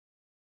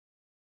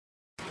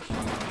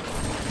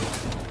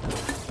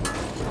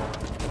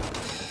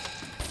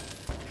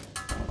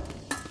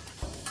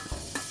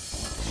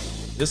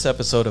This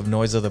episode of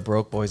Noise of the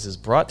Broke Boys is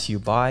brought to you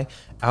by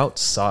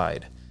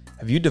Outside.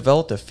 Have you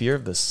developed a fear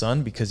of the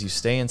sun because you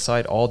stay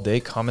inside all day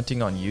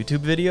commenting on YouTube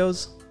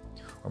videos?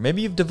 Or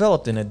maybe you've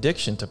developed an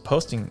addiction to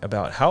posting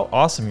about how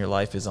awesome your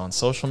life is on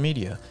social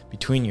media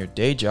between your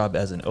day job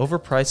as an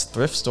overpriced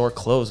thrift store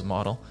clothes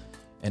model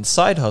and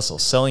side hustle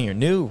selling your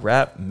new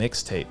rap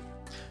mixtape.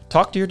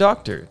 Talk to your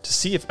doctor to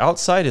see if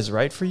outside is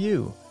right for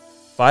you.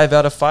 5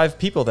 out of 5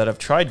 people that have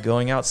tried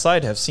going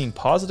outside have seen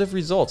positive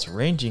results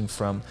ranging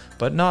from,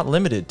 but not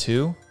limited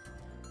to,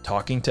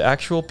 talking to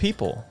actual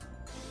people,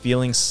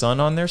 feeling sun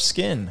on their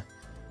skin,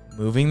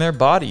 moving their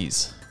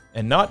bodies,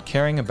 and not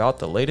caring about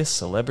the latest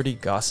celebrity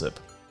gossip.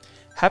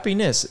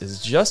 Happiness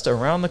is just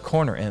around the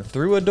corner and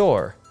through a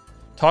door.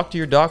 Talk to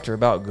your doctor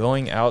about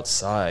going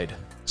outside.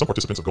 Some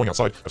participants of going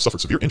outside have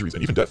suffered severe injuries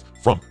and even death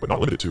from, but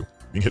not limited to,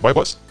 being hit by a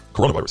bus,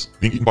 coronavirus,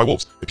 being eaten by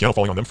wolves, a piano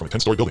falling on them from a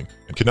 10-story building,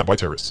 and kidnapped by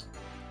terrorists.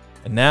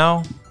 And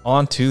now,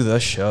 on to the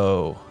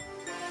show.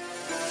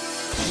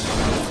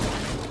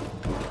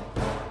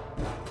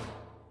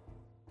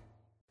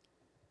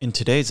 In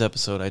today's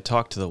episode, I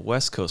talked to the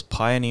West Coast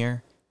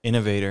pioneer,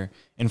 innovator,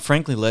 and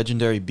frankly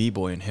legendary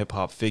b-boy and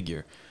hip-hop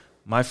figure,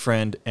 my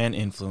friend and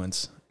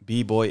influence,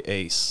 B-Boy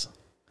Ace.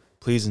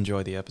 Please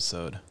enjoy the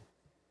episode.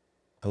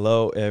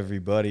 Hello,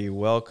 everybody.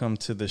 Welcome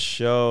to the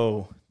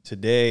show.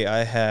 Today,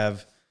 I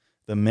have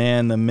the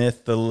man, the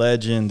myth, the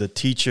legend, the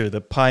teacher,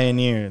 the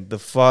pioneer, the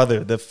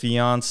father, the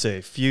fiance,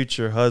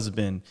 future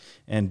husband,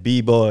 and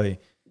b-boy.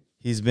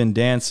 He's been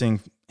dancing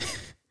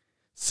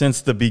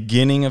since the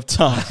beginning of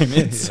time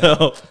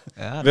itself.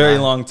 Very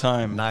long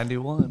time.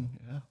 91,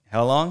 yeah.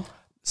 How long?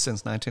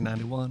 Since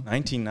 1991.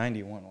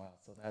 1991. Wow.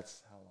 So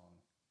that's how long?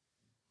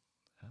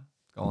 Yeah.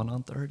 Going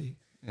on 30,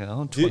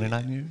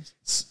 29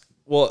 years.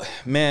 Well,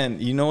 man,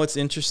 you know what's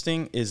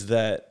interesting is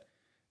that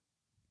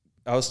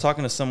I was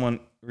talking to someone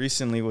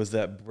recently was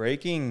that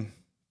breaking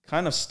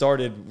kind of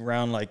started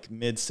around like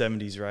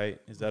mid-70s,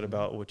 right? Is that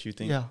about what you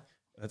think? Yeah.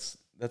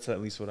 That's at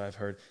least what I've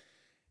heard.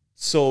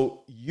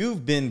 So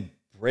you've been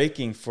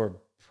breaking for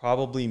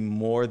probably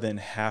more than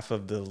half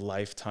of the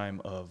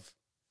lifetime of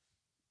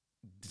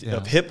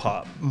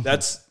hip-hop. Mm-hmm.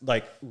 That's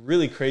like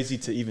really crazy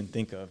to even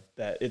think of,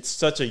 that it's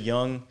such a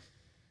young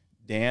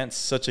dance,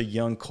 such a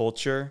young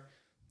culture,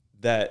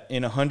 that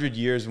in 100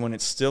 years when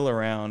it's still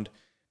around,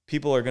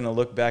 people are going to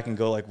look back and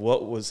go like,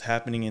 what was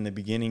happening in the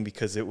beginning?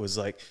 Because it was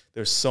like,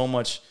 there's so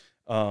much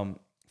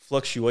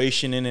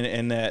fluctuation in it.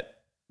 And that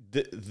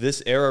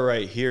this era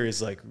right here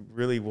is like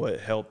really what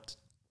helped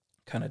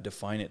kind of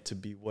define it to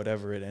be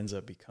whatever it ends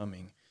up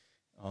becoming.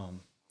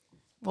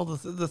 Well,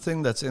 the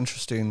thing that's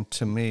interesting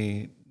to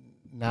me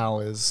now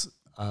is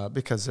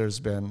because there's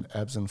been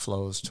ebbs and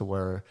flows to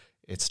where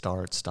it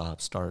starts,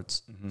 stops,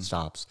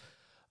 stops.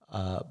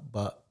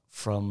 But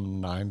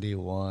from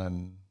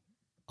 91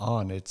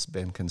 on, it's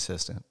been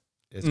consistent.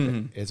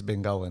 It's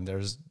been going.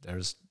 There's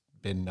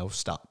been no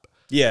stop.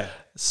 Yeah.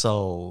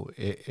 So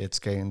it's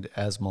gained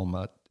as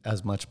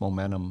much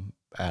momentum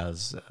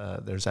as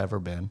there's ever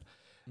been,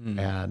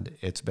 and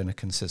it's been a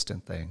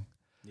consistent thing.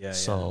 Yeah.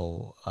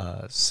 So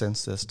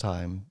since this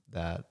time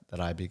that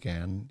I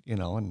began,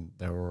 and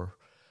there were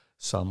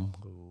some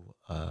who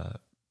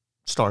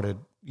started,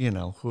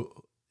 who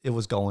it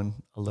was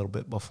going a little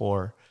bit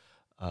before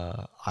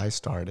I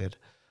started.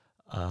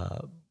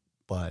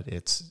 But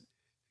it's,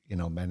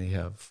 many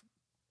have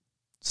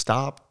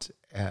stopped,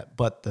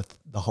 but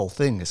the whole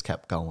thing has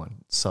kept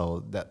going.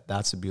 So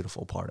that's a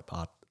beautiful part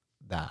about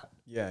that.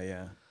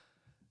 Yeah.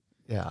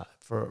 Yeah.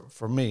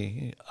 For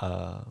me,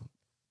 I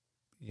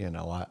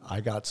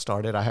got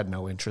started. I had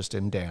no interest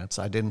in dance.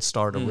 I didn't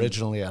start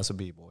originally as a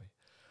b-boy.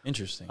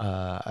 Interesting.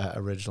 I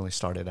originally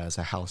started as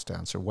a house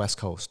dancer, West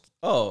Coast.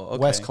 Oh, okay.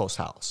 West Coast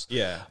house.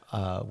 Yeah.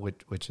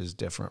 Which is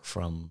different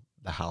from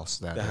the house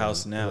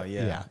house now.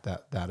 Yeah.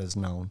 That is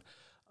known.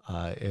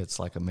 It's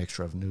like a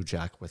mixture of New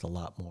Jack with a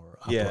lot more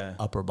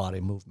upper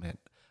body movement.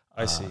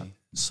 I see.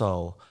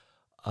 So,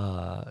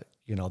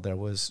 there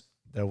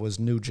was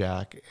New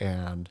Jack,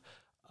 and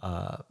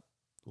that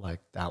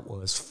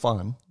was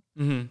fun.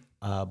 Mm-hmm.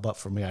 But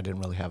for me, I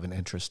didn't really have an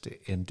interest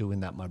in doing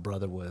that. My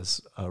brother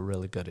was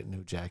really good at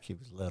New Jack. He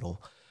was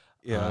little.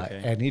 Yeah.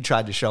 Okay. And he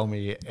tried to show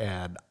me,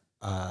 and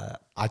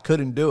I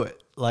couldn't do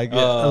it.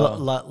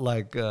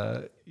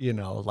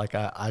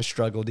 I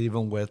struggled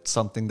even with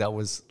something that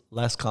was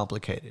less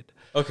complicated.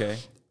 Okay.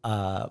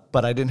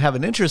 But I didn't have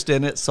an interest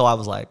in it, so I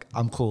was like,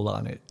 I'm cool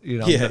on it.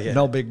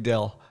 No big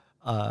deal.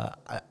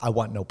 I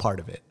want no part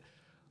of it.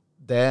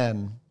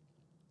 Then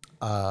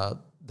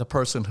the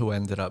person who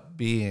ended up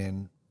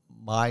being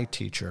my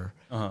teacher,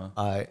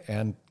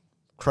 and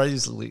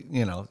crazily,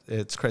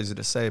 it's crazy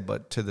to say,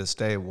 but to this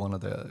day, one of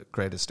the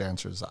greatest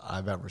dancers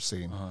I've ever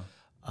seen,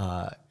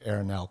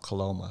 Aaronel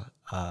Coloma,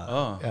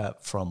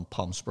 from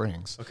Palm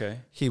Springs. Okay.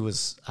 He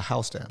was a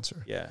house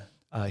dancer. Yeah.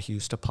 He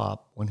used to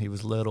pop when he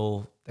was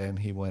little, then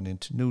he went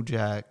into New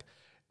Jack,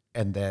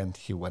 and then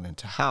he went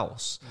into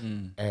house,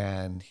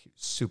 and he's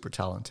super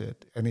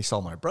talented. And he saw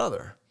my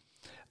brother,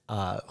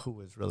 who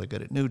was really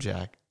good at New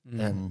Jack,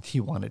 and he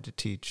wanted to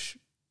teach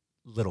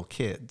little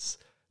kids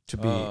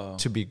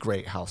to be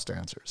great house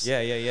dancers.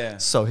 Yeah.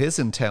 So his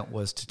intent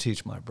was to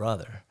teach my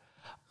brother.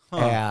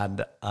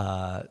 And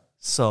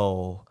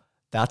so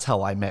that's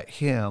how I met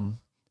him,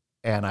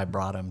 and I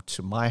brought him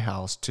to my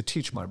house to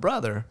teach my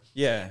brother.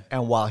 Yeah.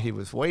 And while he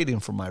was waiting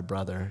for my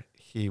brother,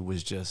 he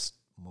was just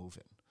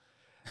moving.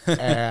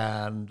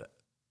 And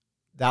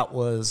that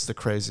was the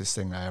craziest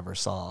thing I ever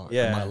saw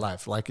in my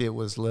life. Like, it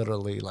was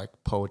literally like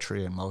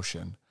poetry in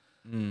motion.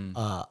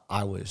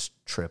 I was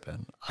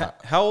tripping.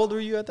 How old were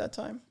you at that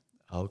time?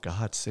 Oh,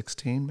 God,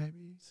 16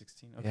 maybe?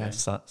 16, okay.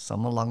 Yeah,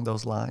 some along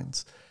those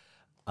lines.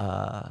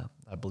 I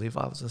believe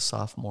I was a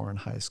sophomore in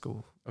high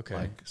school,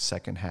 like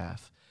second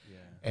half. Yeah.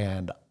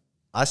 And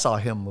I saw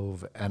him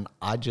move, and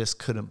I just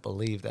couldn't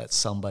believe that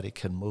somebody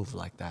can move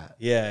like that.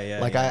 Yeah.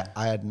 Like, I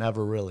had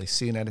never really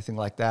seen anything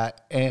like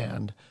that.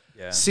 And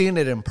seeing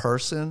it in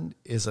person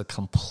is a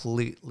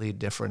completely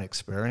different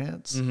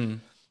experience. Mm-hmm.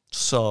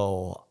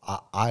 So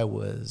I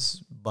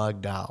was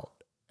bugged out,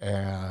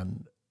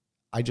 and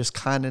I just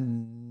kind of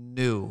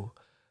knew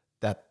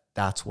that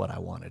that's what I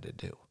wanted to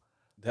do.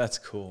 That's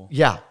cool.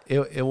 Yeah,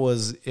 it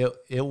was.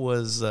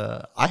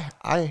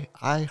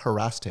 I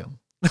harassed him.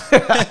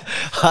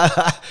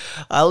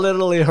 I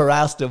literally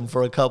harassed him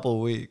for a couple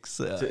of weeks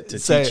to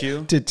teach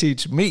you, to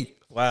teach me.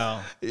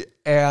 Wow.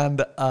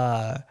 And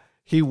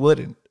he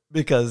wouldn't,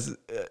 because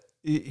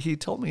he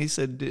told me, he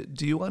said,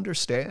 "Do you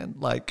understand?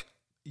 Like,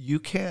 you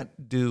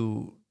can't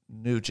do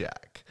New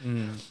Jack,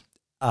 and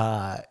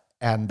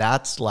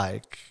that's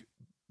like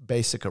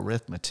basic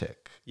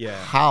arithmetic.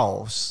 Yeah,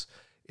 house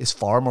is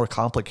far more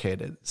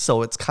complicated.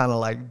 So it's kind of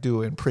like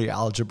doing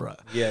pre-algebra.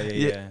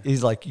 Yeah.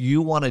 He's like,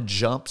 you want to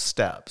jump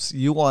steps.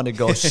 You want to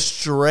go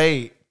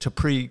straight to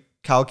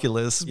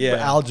pre-calculus,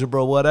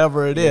 algebra,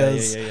 whatever it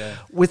is,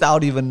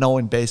 without even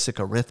knowing basic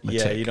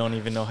arithmetic. Yeah, you don't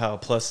even know how a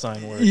plus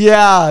sign works.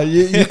 Yeah,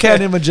 you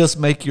can't even just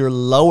make your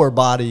lower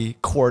body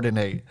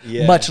coordinate,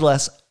 much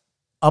less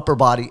upper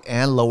body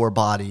and lower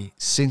body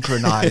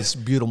synchronize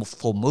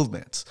beautiful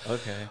movements.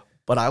 Okay.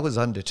 But I was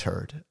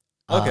undeterred.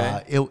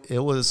 Okay.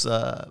 It was...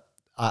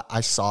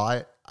 I saw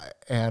it,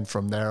 and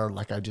from there,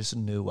 like, I just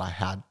knew I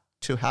had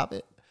to have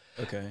it.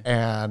 Okay.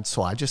 And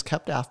so I just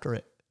kept after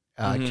it.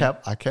 I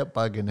kept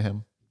bugging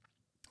him.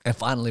 And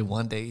finally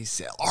one day he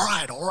said, all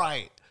right.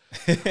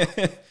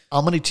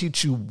 I'm going to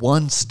teach you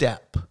one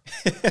step.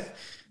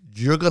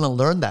 You're going to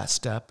learn that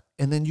step,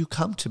 and then you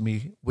come to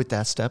me with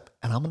that step,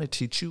 and I'm going to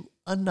teach you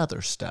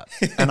another step.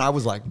 And I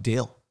was like,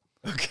 deal.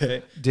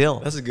 Okay.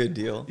 Deal. That's a good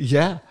deal.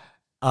 Yeah.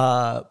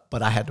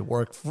 But I had to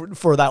work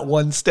for that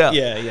one step.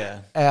 Yeah.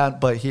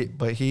 But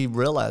he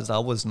realized I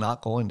was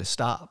not going to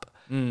stop.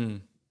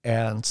 And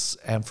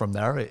from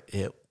there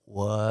it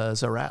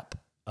was a wrap.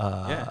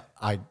 I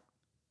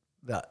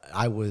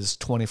was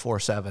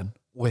 24/7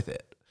 with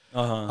it.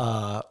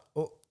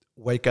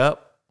 Wake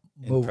up,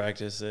 move,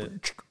 practice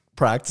it,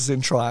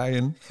 practicing,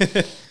 trying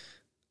to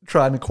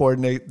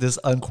coordinate this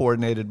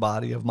uncoordinated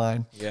body of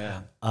mine.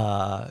 Yeah.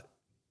 At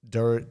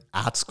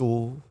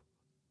school,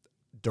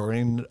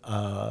 during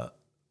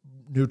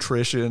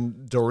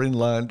nutrition, during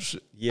lunch,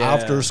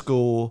 after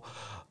school,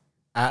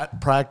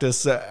 at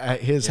practice at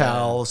his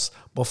house,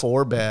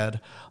 before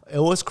bed. It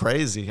was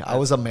crazy. I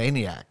was a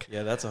maniac.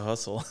 Yeah, that's a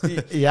hustle.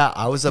 Yeah,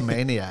 I was a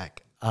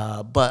maniac.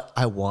 But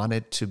I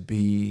wanted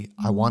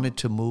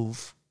to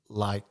move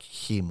like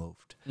he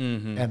moved.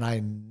 Mm-hmm. And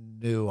I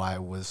knew I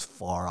was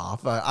far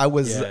off. I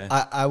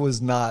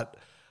was not,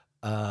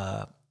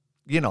 I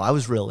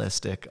was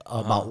realistic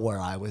about where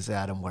I was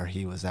at and where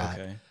he was at.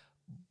 Okay.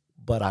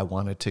 But I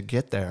wanted to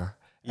get there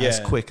as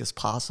quick as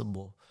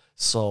possible.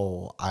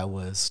 So I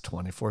was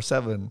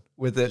 24/7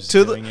 with it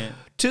to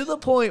the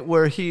point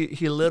where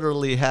he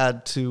literally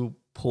had to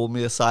pull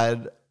me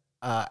aside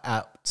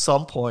at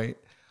some point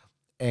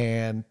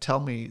and tell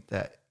me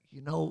that,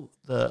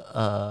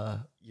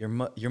 your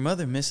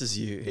mother misses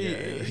you.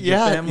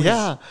 Yeah.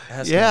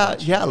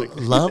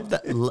 Love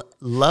that.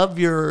 Love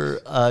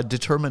your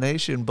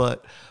determination,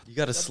 but you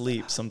got to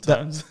sleep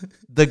sometimes.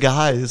 The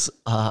guys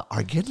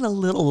are getting a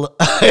little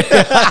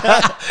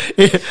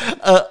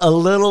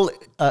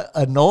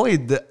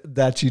annoyed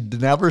that you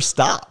never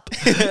stop,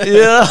 and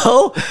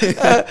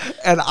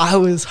I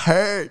was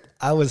hurt.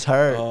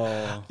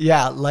 Oh.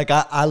 Yeah, like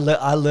I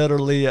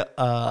literally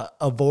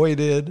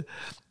avoided.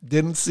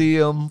 Didn't see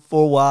him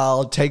for a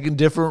while, taking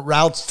different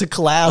routes to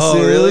classes. Oh,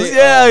 really?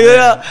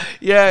 Yeah.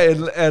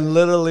 And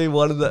literally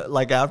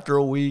after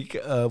a week,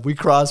 we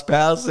crossed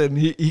paths, and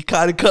he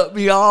kind of cut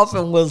me off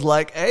and was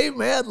like, "Hey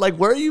man, like,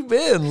 where you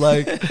been?"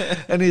 Like,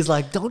 and he's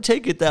like, "Don't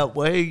take it that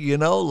way,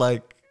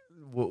 like,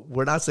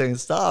 we're not saying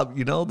stop,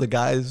 the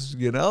guys,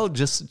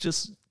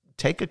 just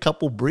take a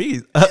couple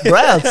breaths,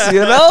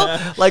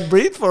 like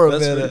breathe for a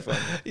minute."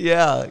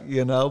 Yeah,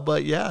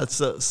 but yeah,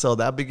 so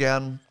that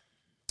began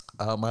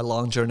my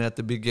long journey at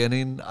the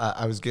beginning.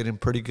 I was getting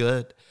pretty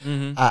good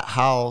at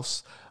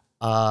house,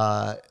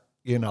 after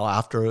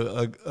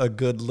a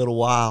good little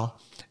while.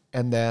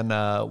 And then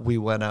we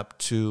went up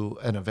to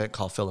an event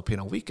called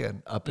Filipino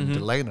Weekend up in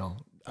Delano.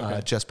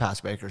 just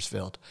past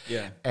Bakersfield.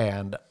 Yeah.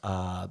 And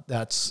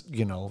that's,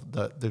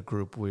 the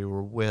group we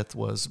were with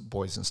was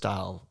Boys in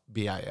Style,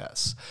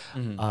 BIS.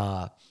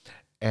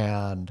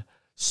 And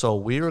so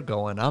we were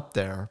going up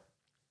there,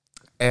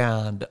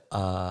 and,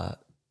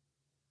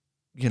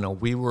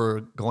 we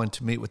were going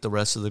to meet with the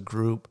rest of the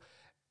group,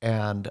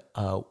 and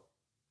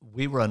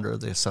we were under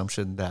the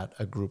assumption that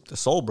a group, the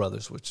Soul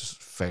Brothers, which is a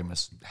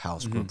famous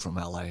house group from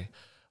LA,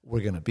 were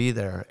going to be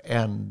there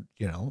and,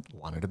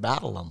 wanted to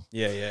battle them.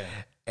 Yeah.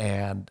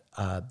 And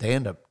they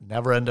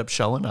never end up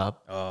showing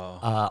up.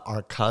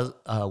 Our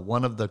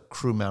one of the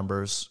crew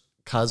members'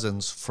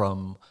 cousins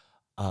from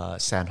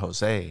San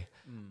Jose,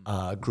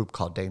 a group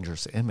called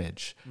Dangerous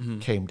Image,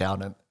 came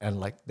down and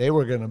like they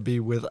were going to be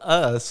with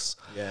us.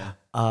 Yeah.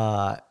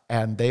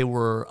 And they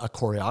were a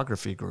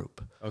choreography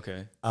group.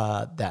 Okay.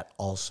 That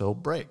also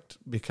braked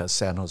because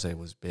San Jose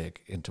was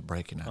big into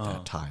breaking at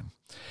that time.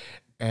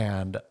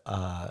 And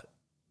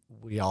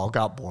we all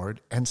got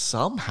bored, and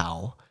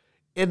somehow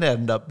it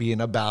ended up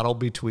being a battle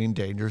between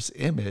Dangerous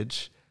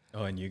Image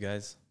and you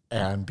guys?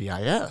 And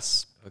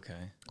BIS.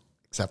 Okay.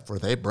 Except for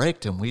they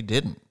braked and we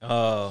didn't.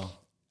 Oh.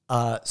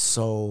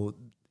 So,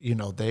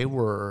 they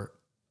were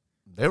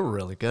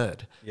really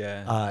good.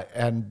 Yeah.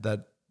 And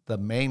the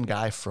main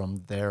guy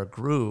from their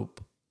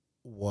group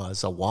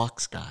was a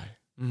walks guy.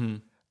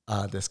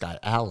 This guy,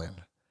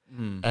 Alan.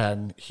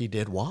 And he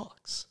did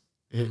walks.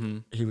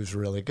 He was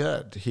really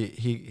good.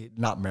 He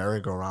not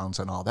merry-go-rounds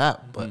and all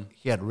that, but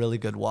he had really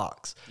good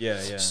walks.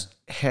 Yeah.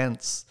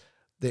 Hence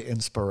the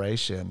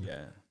inspiration.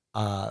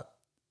 Yeah.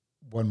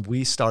 When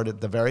we started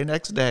the very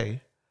next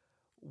day,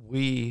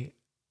 we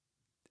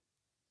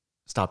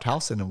stopped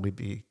housing and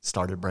we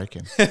started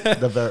breaking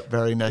the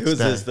very next day. It was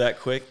just that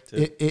quick?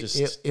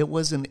 It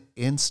was an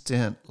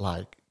instant,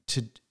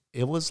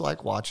 it was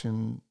like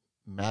watching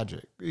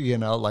magic,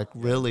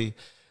 really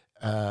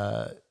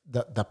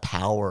the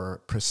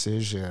power,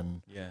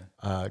 precision,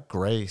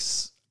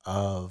 grace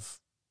of,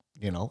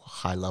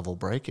 high level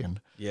breaking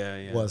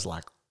was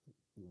like,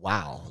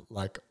 wow,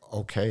 like,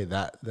 okay,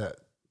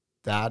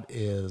 that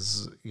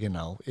is,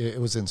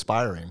 it was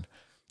inspiring.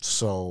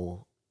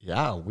 So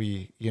yeah,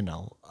 we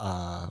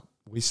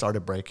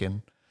started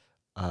breaking.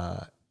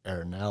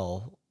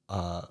 Ernell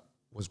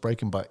was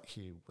breaking, but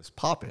he was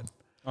popping.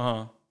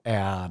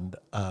 And,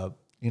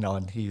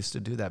 and he used to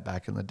do that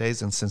back in the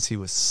days. And since he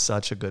was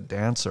such a good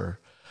dancer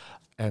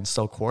and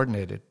so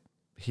coordinated,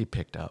 he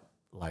picked up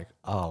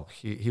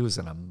he was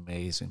an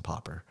amazing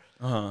popper,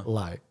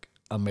 like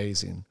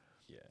amazing.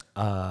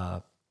 Yeah.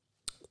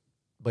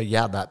 But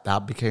yeah,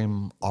 that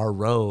became our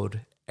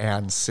road.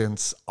 And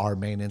since our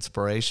main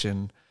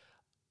inspiration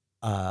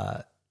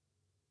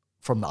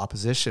from the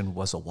opposition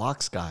was a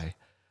walks guy,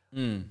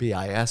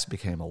 BIS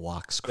became a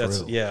walks crew. I was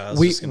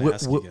just going to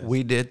ask you guys.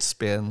 We did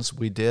spins.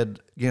 We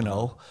did,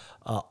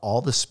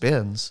 all the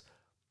spins,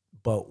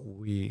 but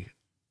we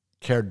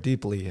cared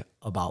deeply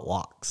about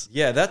walks.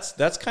 Yeah,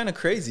 that's kind of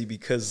crazy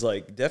because,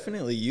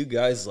 definitely you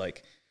guys,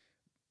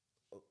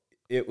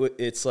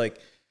 it's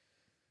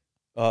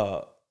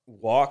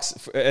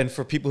walks, and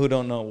for people who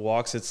don't know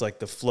walks, it's like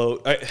the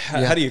float.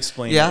 How do you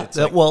explain it? Yeah,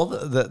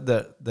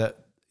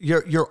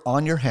 you're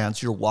on your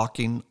hands. You're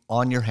walking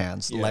on your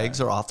hands. Yeah.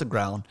 Legs are off the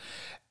ground,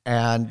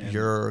 and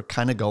you're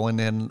kind of going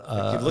in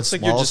it looks a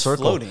like you're just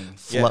circle. Floating.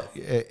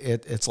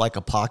 It's like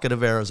a pocket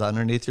of air is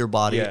underneath your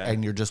body,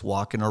 and you're just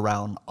walking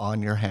around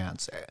on your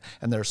hands.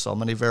 And there's so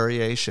many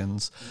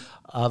variations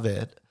of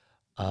it.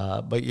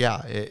 But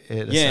yeah,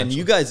 and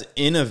you guys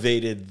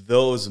innovated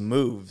those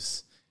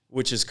moves,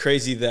 which is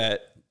crazy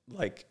that,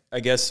 I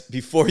guess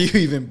before you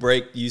even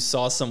break, you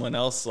saw someone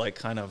else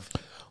kind of.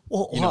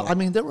 Well, I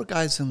mean, there were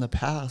guys in the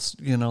past,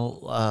 we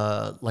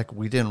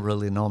didn't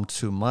really know them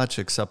too much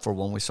except for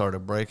when we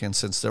started breaking,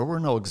 since there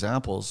were no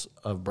examples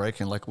of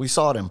breaking. We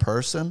saw it in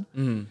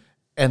person.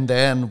 And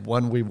then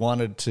when we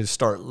wanted to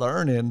start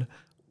learning,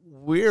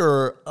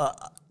 we're,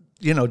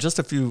 just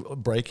a few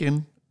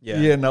breaking,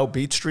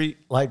 Beat Street.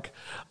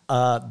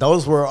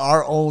 Those were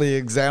our only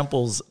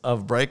examples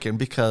of breaking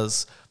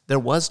because there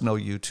was no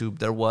YouTube.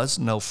 There was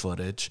no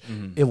footage.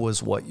 It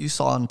was what you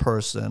saw in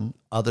person,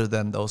 other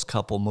than those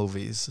couple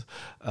movies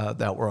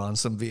that were on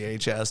some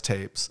VHS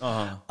tapes.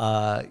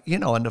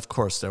 And of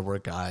course there were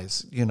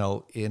guys,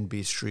 in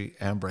Beat Street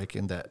and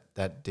breaking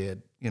that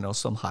did,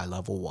 some high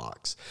level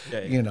walks.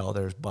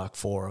 There's Buck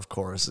 4, of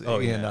course.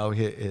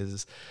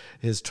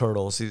 His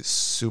turtles. He's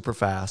super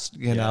fast.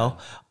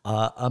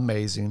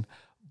 Amazing.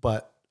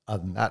 But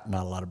other than that,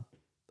 not a lot of.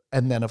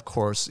 And then of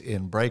course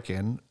in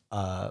breaking.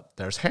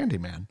 There's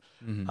Handyman,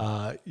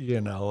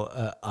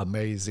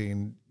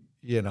 amazing,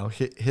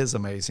 his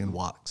amazing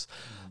walks.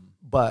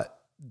 But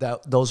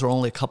those are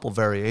only a couple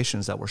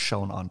variations that were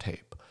shown on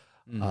tape.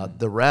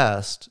 The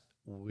rest,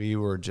 we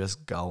were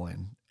just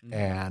going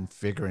and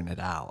figuring it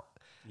out.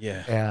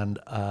 Yeah. And,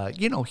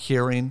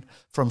 hearing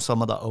from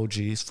some of the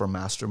OGs from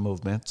Master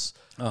Movements,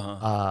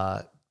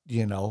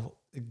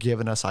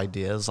 giving us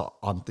ideas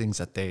on things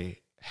that they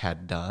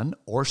had done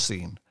or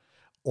seen.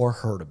 or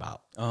heard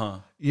about.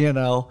 You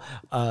know,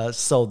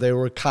 so they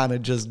were kind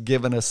of just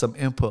giving us some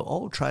input.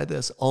 Oh, try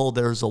this. Oh,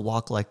 there's a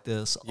walk like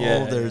this.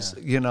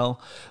 You know,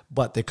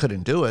 but they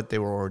couldn't do it. They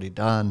were already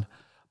done.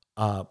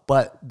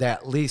 But they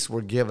at least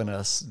were giving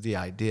us the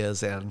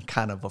ideas and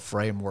kind of a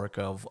framework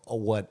of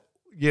what,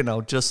 you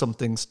know, just some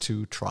things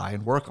to try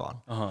and work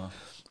on.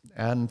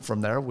 And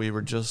from there, we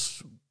were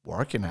just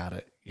working at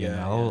it, you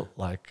know,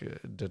 like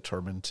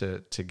determined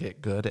to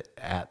get good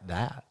at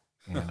that,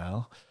 you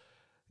know.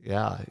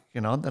 Yeah,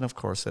 you know, and then of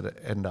course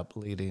it ended up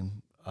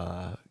leading,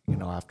 you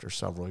know, after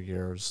several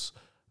years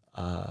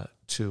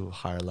to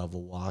higher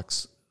level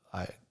walks.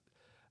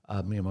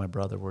 Me and my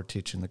brother were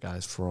teaching the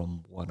guys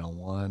from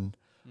 101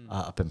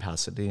 up in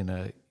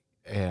Pasadena,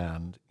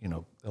 and you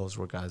know, those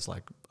were guys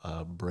like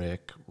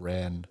Brick,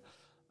 Ren,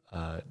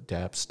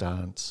 Dap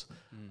Stunts,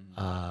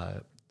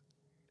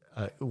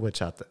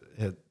 which at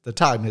the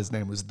time his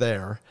name was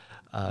there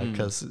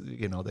because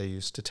you know they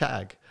used to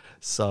tag.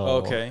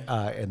 So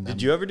and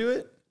did you ever do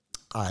it?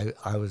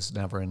 I was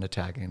never into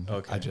tagging.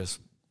 I just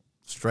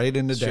straight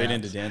into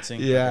dancing.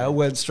 Yeah, I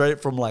went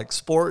straight from like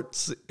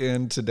sports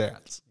into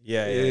dance.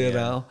 You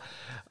know.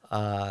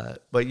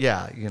 But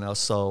yeah, you know,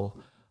 so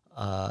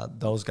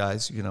those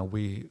guys, you know,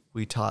 we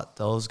taught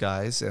those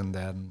guys, and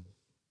then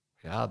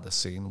the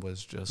scene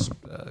was just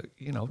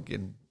you know,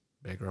 getting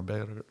bigger and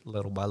bigger,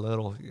 little by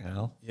little, you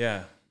know.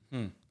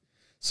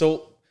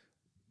 So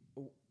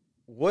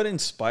what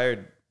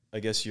inspired, I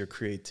guess, your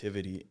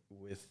creativity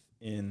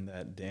within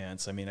that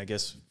dance? I mean, I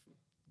guess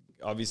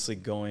obviously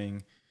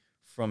going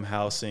from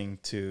housing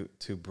to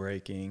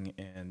breaking,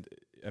 and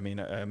I mean,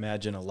 I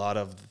imagine a lot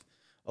of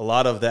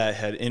that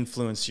had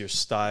influenced your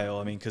style.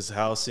 I mean, because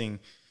housing,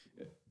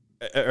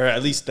 or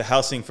at least the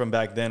housing from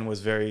back then, was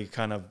very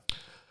kind of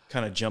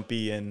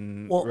jumpy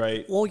and still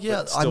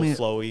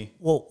flowy.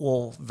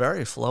 Well,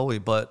 very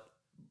flowy, but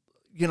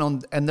you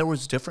know, and there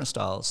was different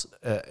styles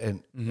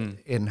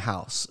in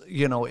house.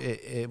 You know,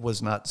 it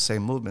was not the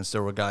same movements.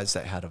 There were guys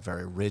that had a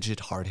very rigid,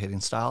 hard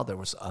hitting style. There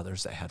was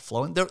others that had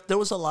flowing. There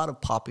was a lot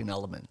of popping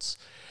elements.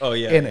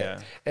 In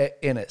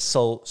it.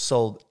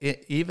 So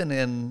even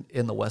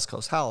in the West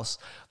Coast house,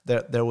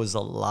 there was a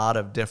lot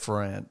of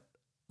different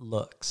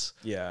looks.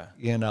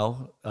 You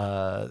know,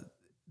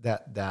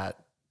 that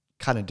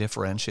kind of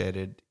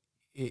differentiated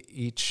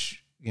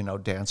each, you know,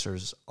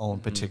 dancer's own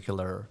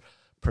particular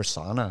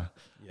persona.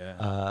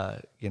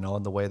 You know,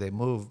 and the way they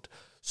moved.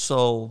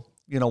 So,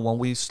 you know, when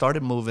we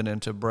started moving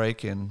into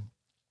breaking,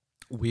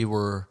 we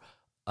were,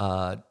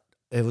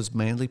 it was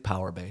mainly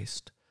power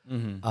based.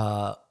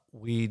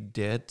 We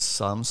did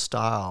some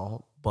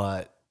style,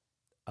 but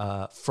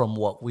from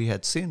what we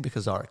had seen,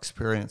 because our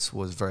experience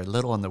was very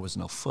little and there was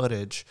no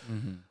footage,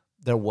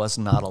 there was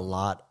not a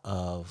lot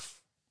of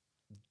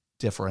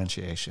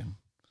differentiation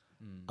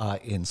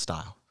in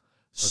style.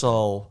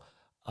 So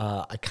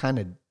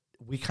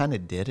we kind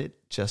of did it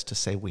just to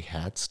say we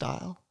had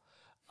style,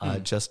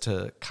 just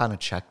to kind of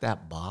check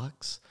that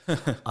box.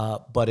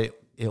 But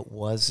it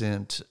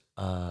wasn't,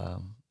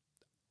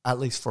 at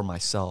least for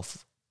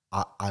myself,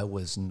 I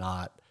was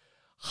not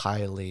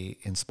highly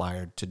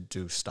inspired to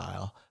do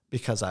style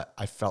because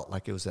I felt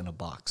like it was in a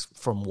box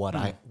from what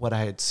I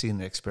had seen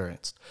and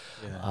experienced.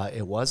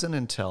 It wasn't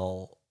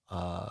until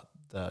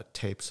the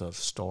tapes of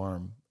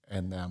Storm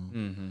and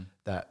them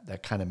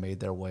that kind of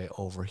made their way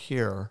over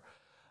here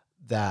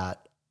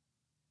that,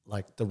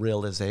 like, the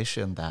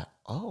realization that,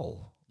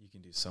 you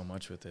can do so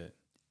much with it.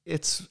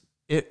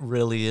 It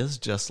really is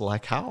just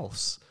like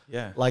house.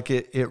 Like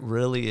it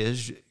really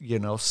is, you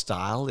know,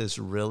 style is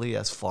really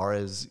as far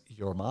as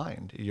your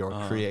mind, your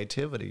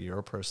creativity,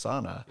 your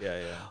persona.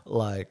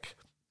 Like,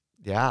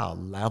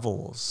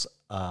 levels,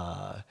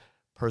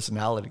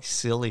 personality,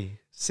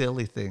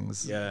 silly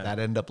things that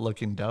end up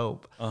looking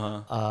dope.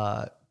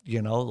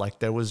 You know, like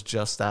there was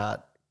just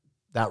that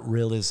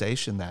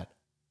realization that,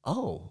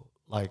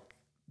 like,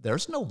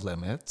 there's no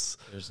limits.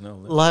 There's no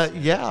limits.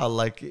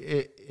 Like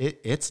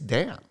it's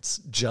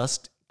dance,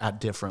 just at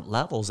different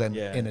levels and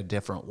in a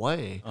different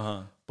way.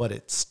 But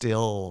it's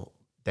still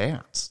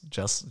dance,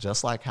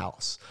 just like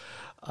house.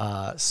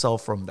 So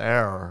from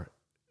there,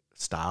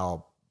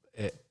 style,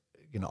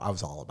 you know, I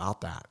was all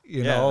about that.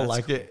 You know,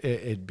 like cool.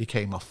 it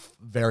became a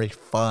very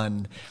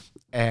fun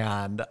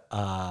and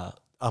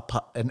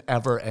an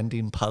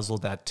ever-ending puzzle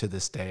that to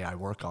this day I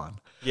work on.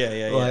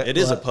 It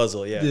is a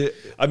puzzle.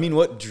 I mean,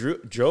 what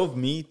drove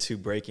me to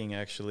breaking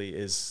actually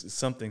is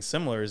something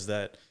similar. Is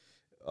that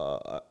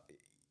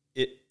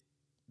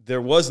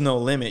there was no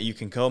limit. You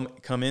can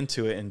come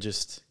into it and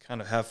just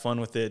kind of have fun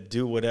with it,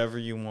 do whatever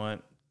you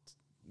want,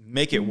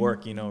 make it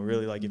work. You know,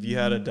 really, like if you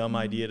had a dumb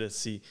idea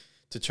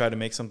to try to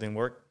make something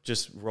work,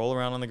 just roll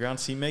around on the ground,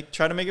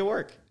 try to make it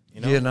work.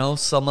 You know,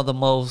 some of the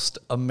most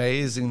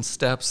amazing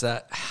steps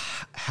that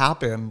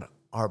happen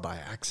are by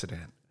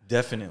accident.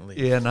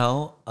 Definitely. You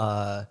know,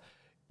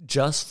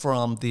 just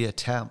from the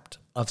attempt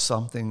of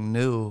something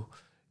new,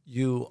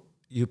 you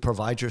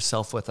provide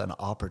yourself with an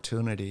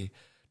opportunity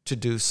to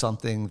do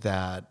something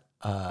that,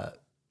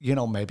 you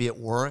know, maybe it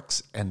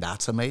works and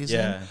that's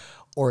amazing.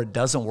 or it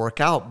doesn't work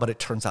out, but it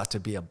turns out to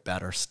be a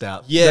better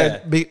step.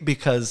 Yeah.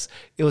 Because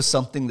it was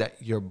something that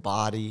your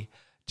body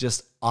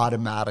just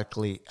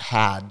automatically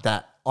had,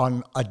 that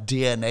on a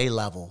DNA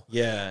level,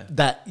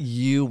 that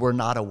you were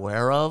not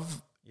aware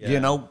of,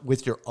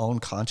 with your own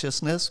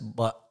consciousness,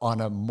 but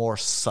on a more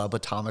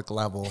subatomic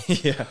level,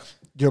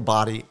 your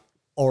body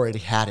already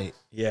had it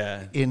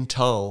in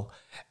tow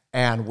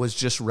and was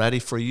just ready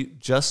for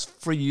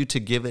you to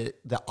give it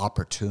the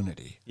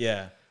opportunity.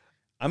 Yeah.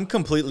 I'm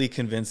completely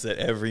convinced that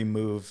every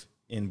move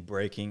in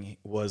breaking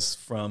was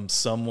from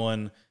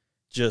someone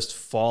just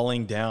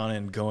falling down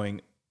and going,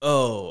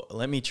 oh,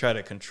 let me try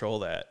to control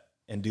that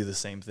and do the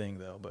same thing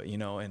though. But,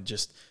 and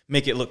just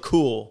make it look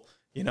cool,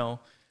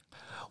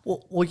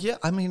 Well, yeah.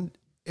 I mean,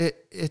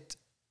 it's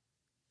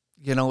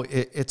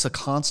a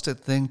constant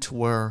thing to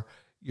where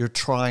you're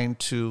trying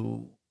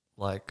to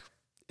like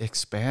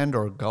expand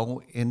or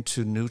go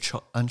into new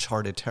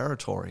uncharted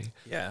territory.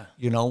 Yeah.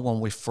 When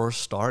we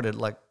first started,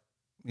 like,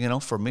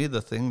 for me,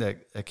 the thing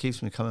that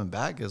keeps me coming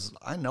back is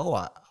I know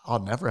I'll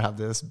never have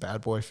this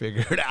bad boy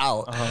figured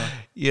out,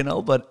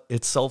 but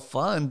it's so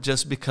fun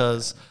just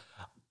because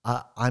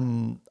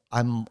I'm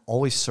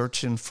always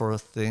searching for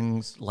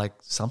things like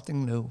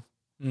something new,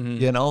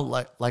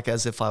 like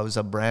as if I was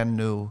a brand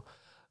new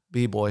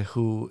B-boy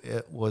who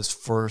was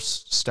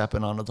first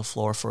stepping onto the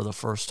floor for the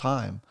first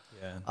time.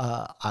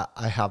 Yeah.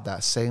 I have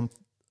that same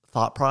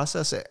thought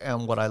process,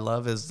 and what I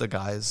love is the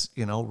guys,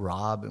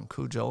 Rob and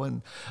Cujo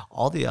and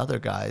all the other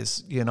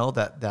guys,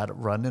 that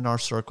run in our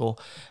circle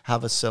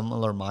have a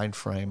similar mind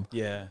frame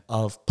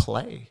of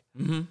play.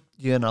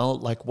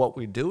 Like what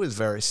we do is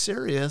very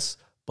serious,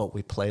 but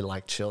we play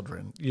like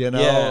children.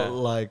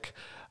 Like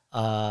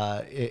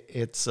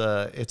it's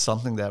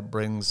something that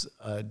brings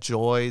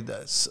joy.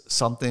 That's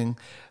something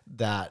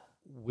that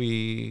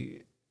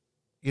we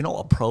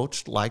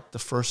approached like the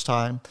first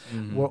time.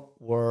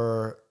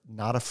 We're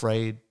not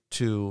afraid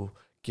to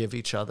give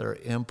each other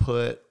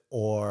input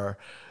or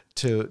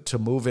to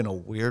move in a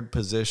weird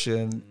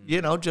position,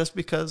 just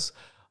because,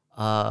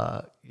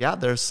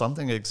 there's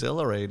something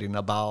exhilarating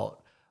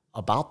about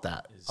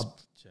that.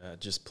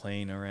 Just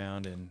playing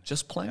around and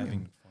just playing,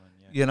 having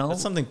fun.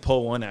 That's something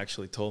Paul One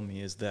actually told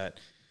me, is that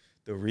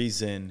the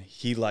reason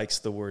he likes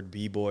the word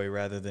B-boy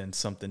rather than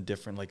something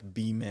different like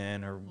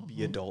B-man or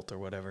B-adult or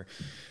whatever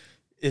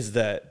is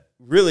that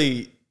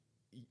really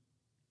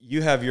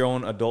you have your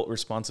own adult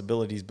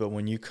responsibilities, but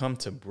when you come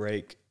to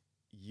break,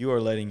 you are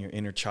letting your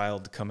inner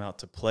child come out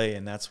to play,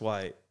 and that's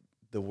why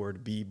the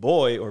word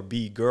B-boy or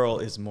B-girl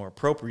is more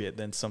appropriate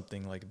than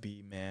something like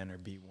B-man or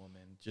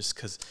B-woman, just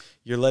because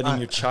you're letting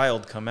your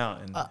child come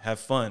out and have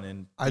fun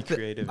and be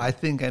creative. I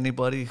think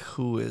anybody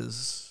who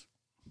is,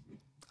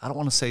 I don't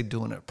want to say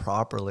doing it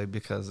properly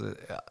because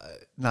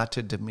not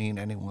to demean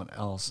anyone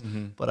else,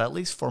 but at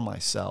least for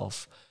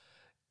myself,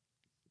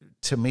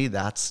 to me,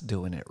 that's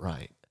doing it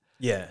right.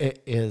 Yeah,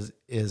 it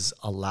is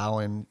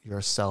allowing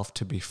yourself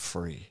to be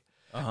free,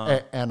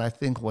 and I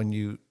think when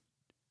you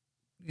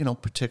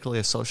particularly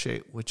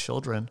associate with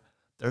children,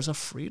 there's a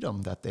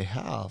freedom that they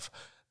have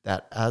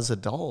that as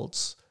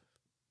adults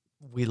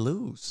we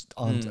lose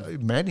on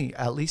many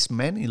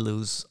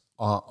lose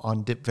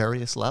on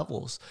various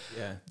levels.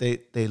 Yeah,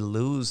 they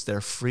lose their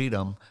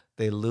freedom.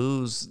 They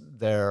lose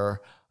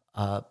their.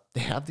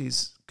 They have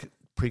these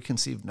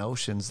preconceived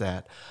notions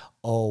that,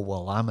 oh,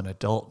 well, I'm an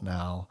adult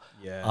now,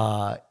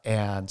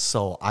 and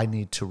so I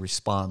need to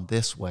respond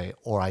this way,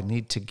 or I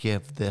need to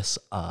give this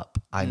up.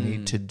 I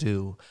need to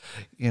do,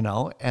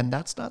 and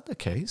that's not the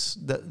case.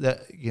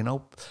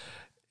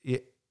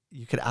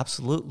 You could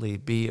absolutely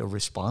be a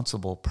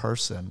responsible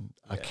person,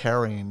 a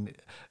caring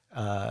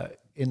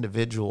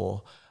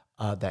individual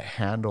that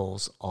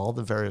handles all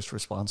the various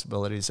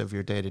responsibilities of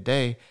your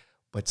day-to-day,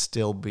 but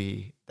still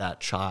be that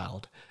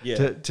child,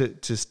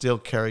 to still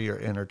carry your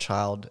inner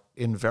child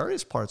in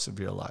various parts of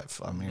your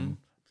life. I mean,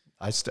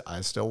 I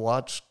still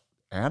watch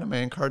anime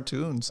and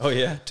cartoons. Oh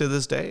yeah, to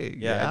this day.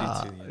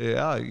 I do too.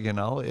 Yeah.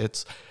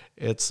 It's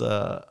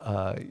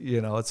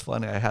it's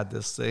funny. I had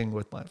this thing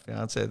with my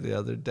fiance the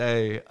other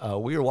day.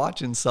 We were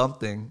watching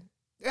something,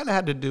 and it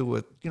had to do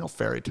with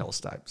fairy tale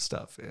type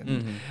stuff,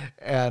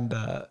 and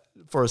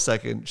for a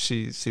second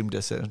she seemed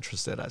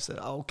disinterested. I said,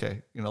 "Oh,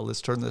 okay,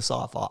 let's turn this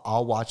off.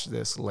 I'll watch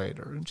this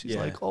later." And she's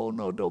like, "Oh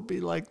no, don't be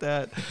like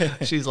that."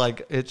 She's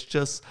like, "It's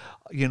just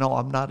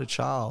I'm not a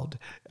child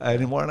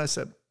anymore." And I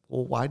said,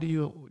 "Well, why do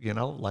you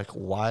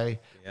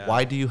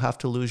why do you have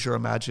to lose your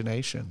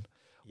imagination?"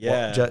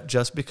 Yeah. Well,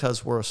 just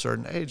because we're a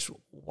certain age,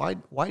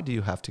 why do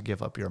you have to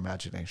give up your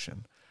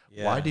imagination?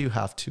 Yeah. Why do you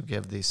have to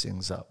give these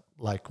things up?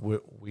 Like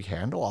we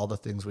handle all the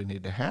things we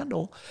need to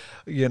handle,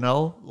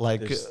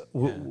 like it's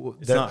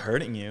not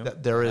hurting you.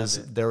 There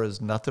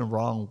is nothing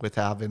wrong with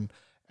having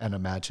an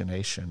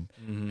imagination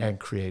and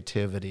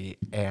creativity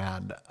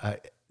and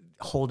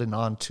holding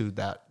on to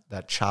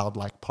that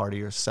childlike part of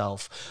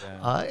yourself.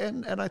 Yeah.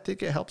 And I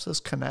think it helps us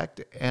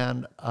connect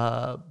and,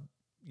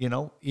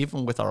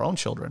 even with our own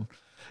children,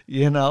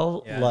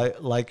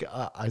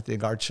 I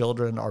think our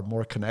children are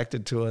more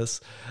connected to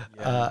us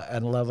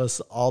and love us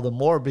all the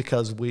more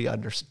because we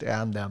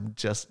understand them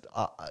just,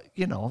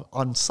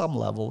 on some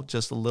level,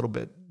 just a little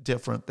bit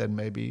different than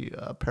maybe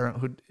a parent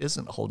who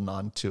isn't holding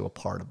on to a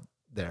part of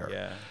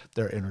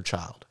their inner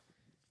child.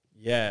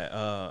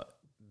 Yeah.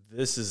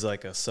 This is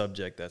like a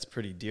subject that's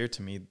pretty dear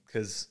to me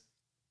because,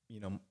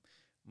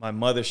 my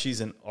mother,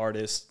 she's an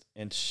artist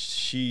and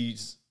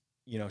she's,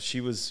 she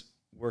was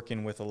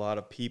working with a lot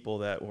of people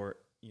that were,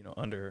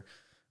 under,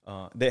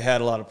 they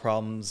had a lot of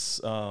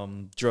problems,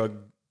 drug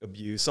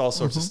abuse, all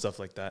sorts of stuff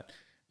like that.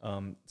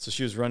 So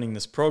she was running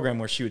this program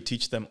where she would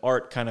teach them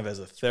art kind of as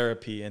a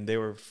therapy. And they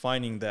were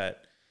finding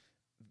that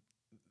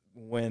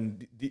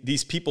when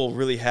these people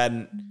really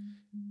hadn't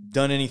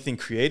done anything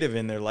creative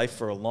in their life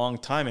for a long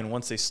time. And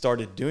once they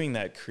started doing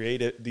that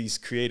these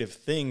creative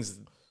things,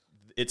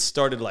 it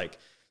started like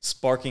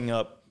sparking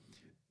up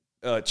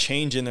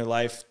change in their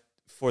life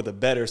for the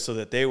better so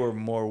that they were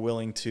more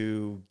willing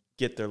to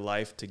get their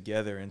life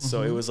together. And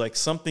so it was like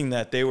something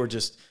that they were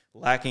just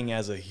lacking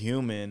as a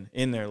human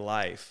in their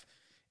life.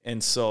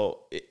 And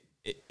so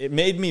it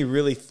made me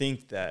really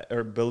think that,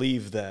 or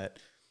believe that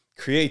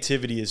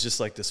creativity is just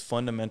like this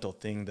fundamental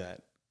thing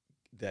that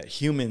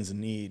humans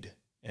need.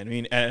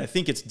 And I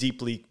think it's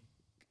deeply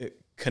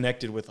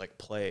connected with like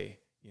play,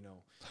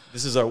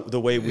 this is the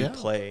way we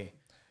play.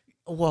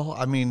 Well,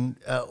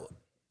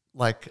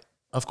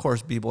 of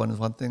course, b-boying is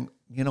one thing,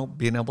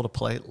 being able to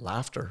play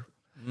laughter.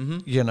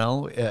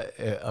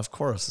 Of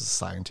course,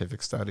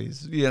 scientific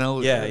studies,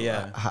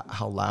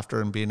 how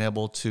laughter and being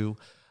able to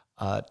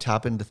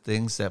tap into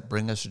things that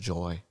bring us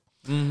joy.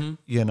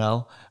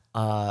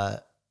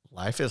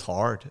 Life is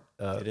hard.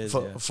 It is,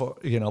 for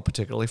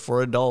particularly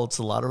for adults,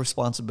 a lot of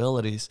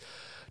responsibilities.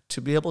 To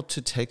be able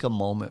to take a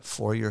moment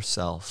for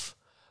yourself,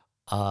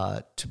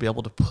 to be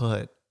able to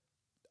put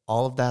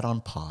all of that on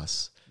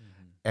pause,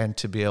 and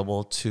to be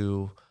able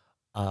to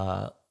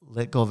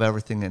let go of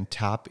everything and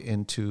tap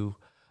into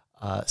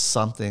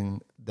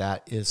something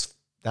that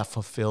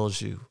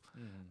fulfills you,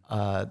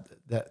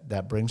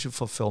 that brings you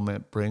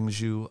fulfillment,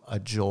 brings you a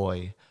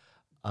joy,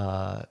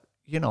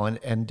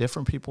 and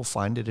different people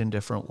find it in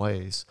different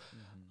ways,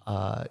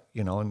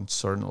 and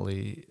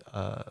certainly,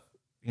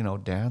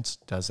 dance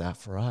does that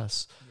for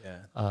us.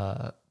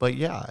 But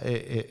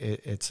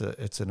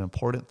it's an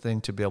important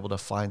thing to be able to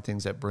find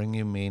things that bring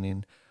you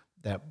meaning,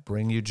 that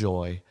bring you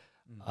joy,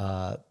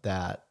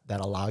 that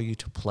allow you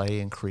to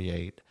play and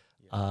create,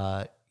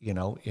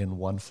 in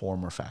one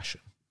form or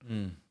fashion.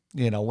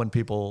 When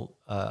people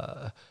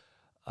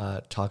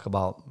talk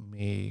about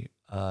me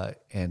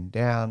and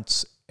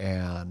dance,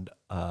 and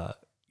I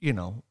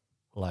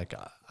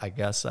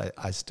guess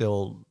I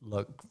still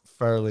look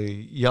fairly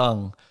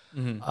young.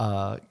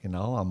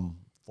 I'm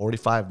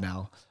 45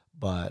 now,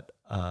 but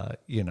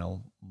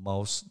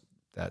most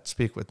that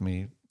speak with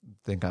me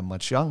think I'm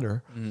much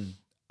younger.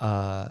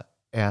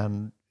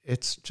 And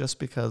it's just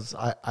because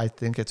I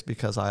think it's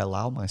because I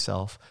allow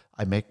myself,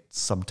 I make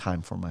some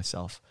time for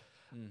myself.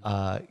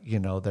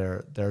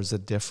 There's a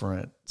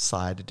different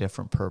side, a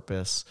different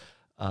purpose,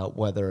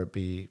 whether it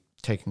be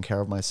taking care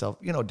of myself.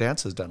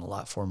 Dance has done a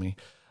lot for me.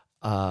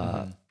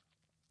 The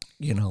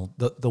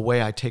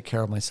way I take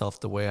care of myself,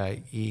 the way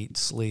I eat,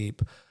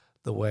 sleep,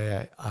 the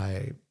way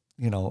I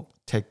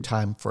take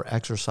time for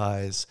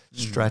exercise,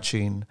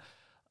 stretching,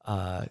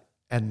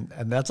 and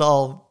that's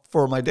all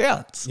for my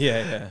dance.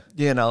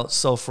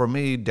 So for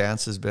me,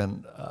 dance has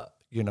been,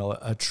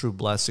 a true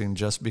blessing,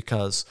 just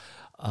because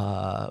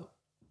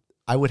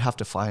I would have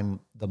to find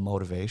the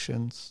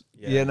motivations,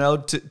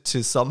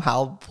 to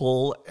somehow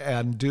pull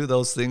and do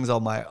those things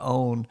on my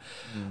own.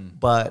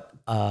 But,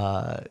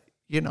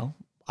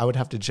 I would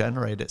have to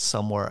generate it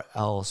somewhere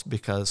else,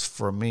 because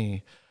for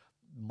me,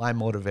 my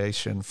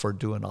motivation for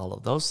doing all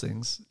of those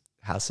things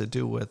has to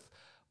do with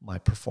my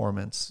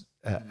performance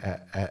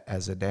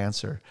as a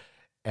dancer.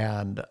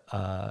 And,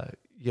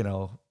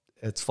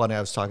 it's funny, I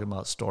was talking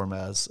about Storm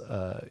as,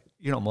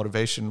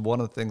 motivation. One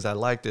of the things I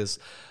liked is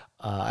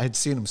I had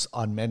seen him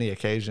on many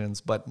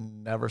occasions, but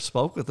never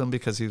spoke with him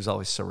because he was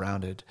always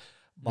surrounded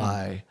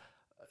by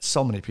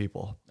so many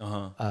people,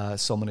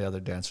 so many other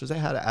dancers. They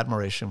had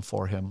admiration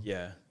for him.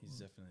 Yeah, he's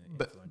definitely an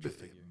influential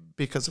figure.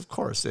 Because, of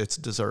course, it's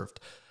deserved.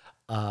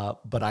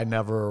 But I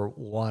never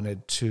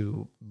wanted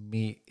to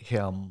meet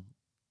him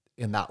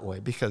in that way,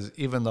 because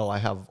even though I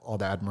have all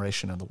the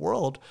admiration in the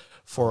world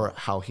for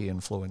how he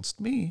influenced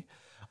me,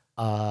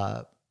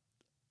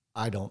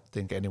 I don't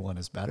think anyone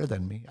is better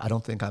than me. I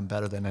don't think I'm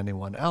better than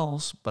anyone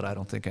else, but I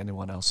don't think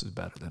anyone else is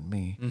better than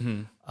me.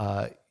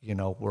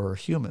 We're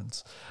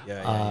humans.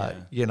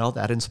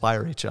 That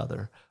inspire each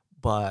other.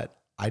 But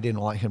I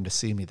didn't want him to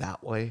see me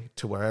that way,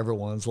 to where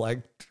everyone's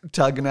like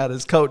tugging at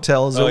his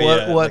coattails or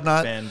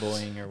whatnot. Like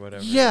fanboying or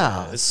whatever.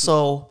 Yeah.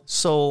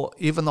 So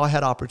even though I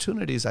had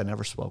opportunities, I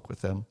never spoke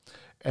with him.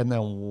 And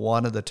then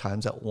one of the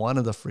times at one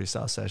of the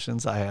freestyle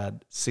sessions, I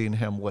had seen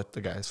him with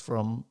the guys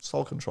from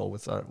Soul Control,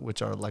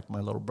 which are like my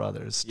little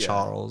brothers,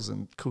 Charles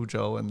and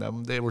Cujo and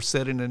them. They were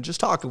sitting and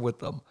just talking with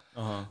them.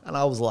 And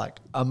I was like,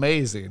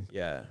 amazing.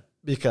 Yeah.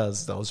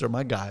 because those are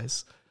my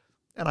guys,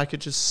 and I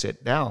could just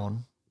sit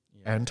down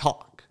and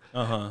talk.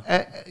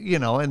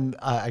 And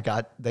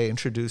they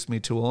introduced me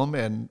to him,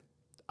 and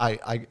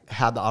I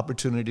had the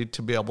opportunity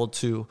to be able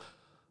to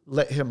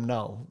let him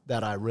know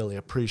that I really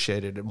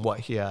appreciated and what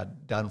he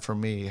had done for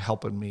me,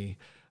 helping me,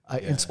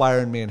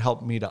 inspiring me, and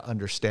helping me to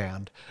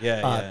understand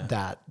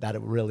that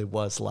it really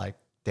was like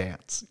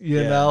dance,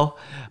 you know,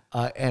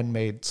 and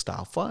made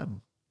style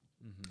fun.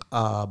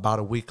 About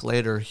a week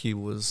later, he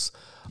was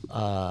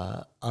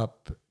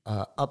up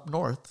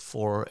north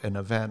for an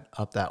event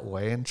up that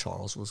way, and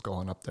Charles was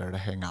going up there to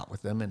hang out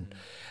with him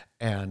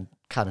and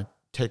kind of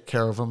take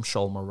care of him,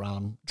 show him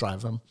around,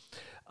 drive him,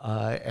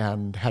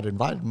 and had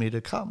invited me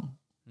to come.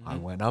 I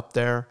went up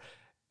there,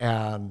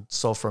 and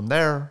so from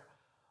there,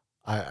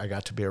 I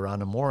got to be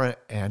around him more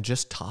and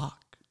just talk,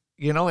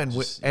 you know, and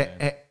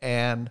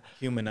and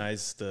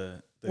humanize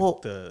the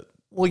myth,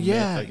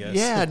 I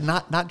guess.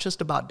 not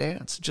just about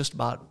dance, just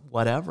about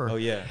whatever. Oh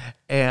yeah,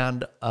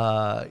 and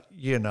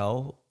you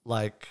know,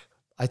 like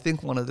I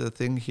think one of the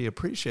things he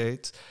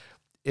appreciates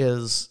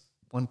is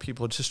when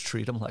people just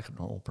treat him like a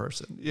normal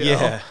person. You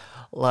know?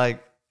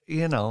 Like,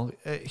 you know,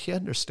 he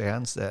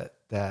understands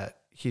that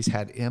he's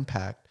had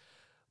impact,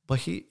 but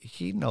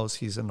he knows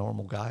he's a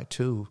normal guy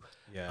too.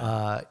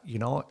 You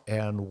know,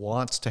 and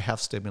wants to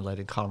have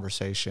stimulating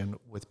conversation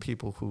with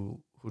people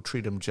who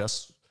treat him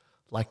just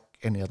like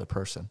any other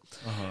person.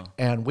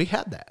 And we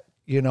had that,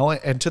 you know,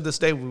 and to this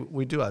day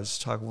we do. I was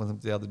talking with him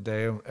the other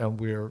day, and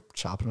we were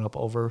chopping up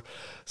over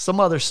some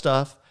other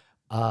stuff,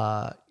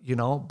 you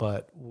know,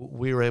 but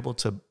we were able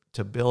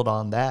to build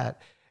on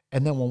that.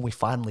 And then when we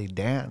finally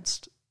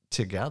danced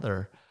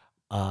together,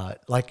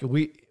 like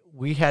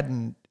we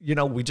hadn't, you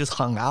know, we just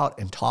hung out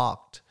and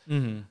talked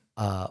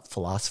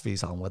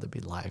philosophies on whether it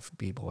be life,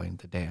 b-boying,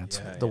 the dance,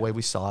 the way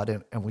we saw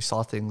it, and we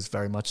saw things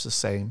very much the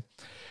same.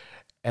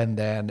 And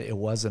then it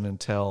wasn't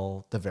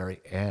until the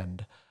very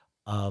end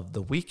of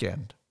the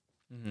weekend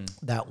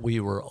that we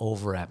were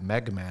over at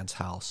Mega Man's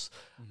house,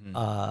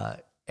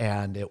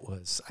 and it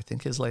was, I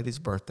think, his lady's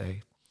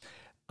birthday,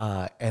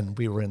 and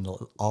we were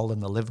all in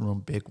the living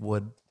room, big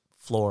wood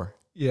floor,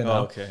 you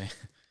know.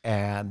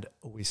 And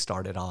we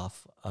started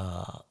off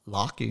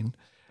locking,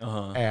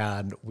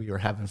 and we were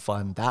having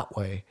fun that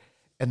way.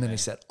 And then he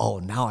said, "Oh,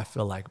 now I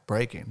feel like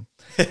breaking,"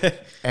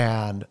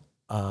 and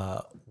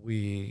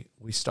we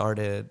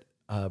started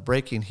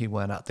breaking. He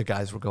went out. The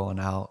guys were going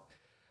out.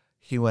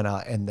 He went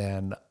out, and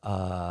then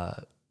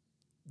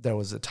there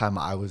was a time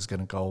I was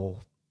gonna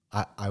go.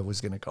 I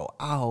was gonna go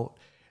out,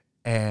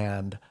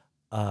 and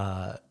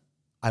I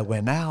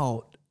went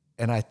out,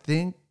 and I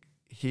think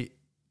he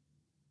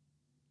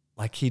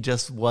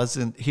just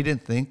wasn't. He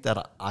didn't think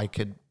that I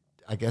could,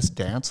 I guess,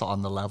 dance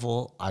on the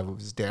level I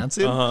was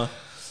dancing.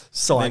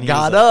 So I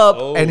got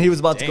up, and he was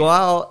about to go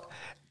out,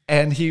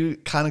 and he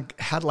kind of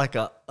had like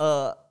a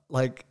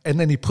and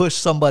then he pushed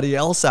somebody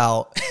else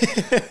out,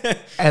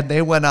 and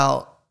they went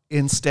out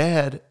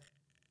instead.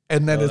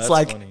 And then it's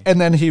like, funny. And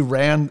then he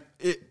ran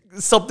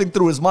something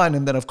through his mind,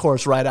 and then of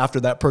course, right after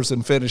that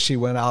person finished, he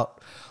went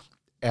out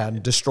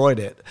and destroyed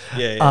it.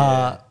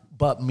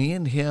 But me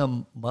and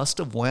him must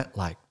have went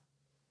like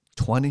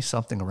 20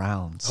 something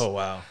rounds. Oh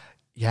wow!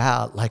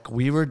 Yeah, like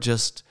we were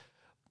just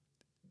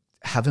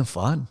having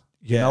fun.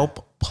 You know,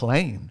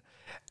 playing.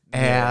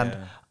 And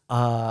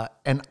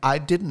and I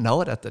didn't know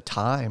it at the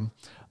time,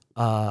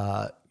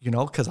 you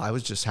know, because I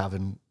was just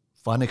having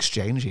fun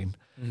exchanging.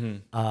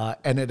 And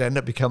it ended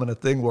up becoming a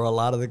thing where a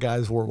lot of the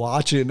guys were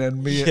watching,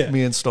 and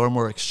me and Storm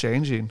were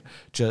exchanging,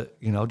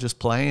 just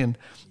playing.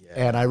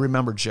 And I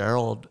remember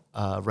Gerald,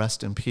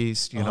 rest in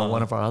peace, you know,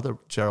 one of our other,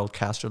 Gerald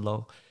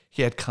Casterlow,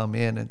 he had come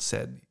in and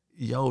said,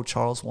 "Yo,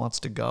 Charles wants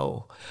to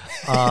go.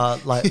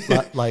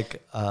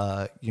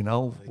 You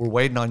know, we're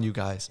waiting on you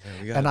guys."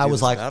 And I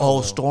was like,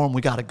 "Oh, Storm,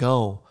 we got to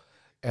go."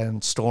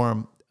 And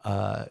Storm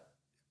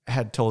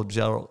had told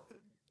Gerald,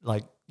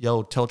 like,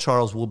 "Yo, tell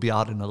Charles we'll be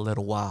out in a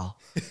little while."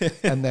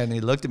 And then he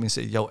looked at me and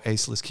said, "Yo,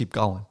 Ace, let's keep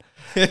going."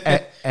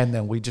 And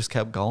then we just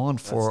kept going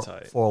for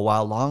a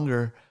while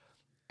longer.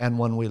 And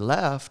when we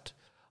left,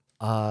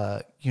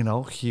 you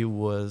know, he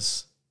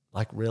was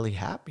like really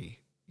happy.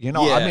 You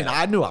know, I mean,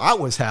 I knew I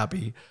was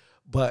happy,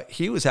 but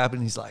he was happy,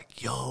 and he's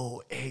like,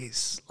 "Yo,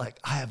 Ace, like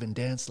I haven't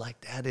danced like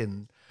that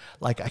in,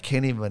 like I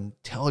can't even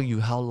tell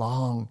you how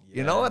long,"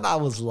 you know? And I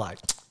was like,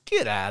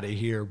 "Get out of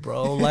here,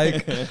 bro."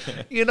 Like,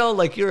 you know,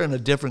 like you're in a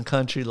different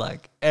country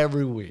like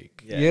every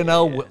week,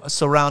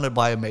 surrounded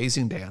by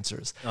amazing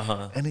dancers.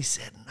 And he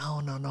said,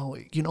 no,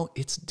 you know,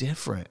 it's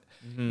different.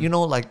 You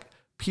know, like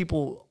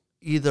people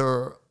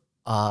either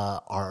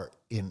are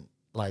in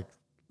like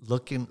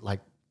look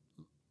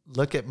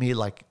at me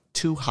like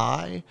too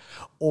high,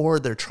 or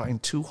they're trying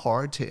too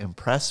hard to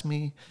impress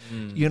me.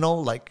 You know,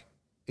 like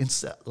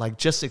instead, like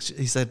just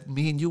he said,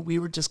 me and you, we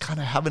were just kind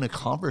of having a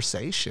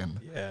conversation.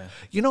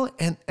 You know,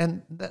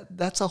 and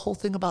that's a whole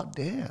thing about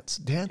dance.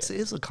 Dance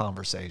is a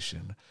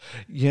conversation.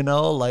 You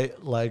know,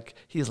 like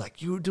he's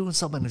like, you were doing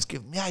something that's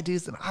giving me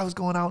ideas, and I was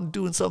going out and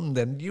doing something,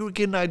 then you were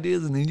getting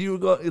ideas, and then you were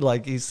going,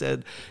 like he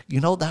said, you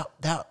know,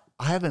 that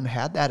I haven't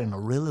had that in a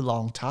really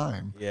long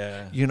time.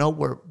 Yeah. You know,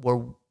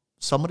 where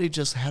somebody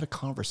just had a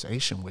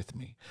conversation with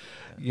me,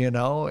 you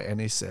know,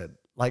 and he said,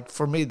 like,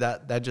 for me,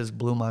 that just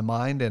blew my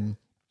mind. And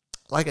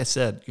like I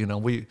said, you know,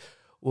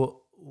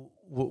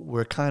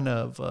 we're kind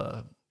of,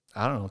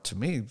 I don't know, to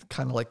me,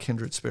 kind of like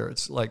kindred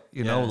spirits. Like,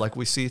 you know, like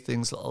we see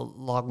things a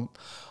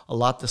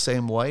lot the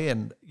same way.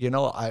 And, you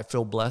know, I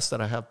feel blessed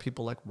that I have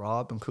people like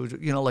Rob and Cujo,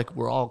 you know, like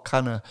we're all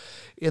kind of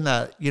in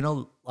that, you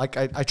know, like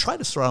I try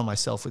to surround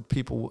myself with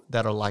people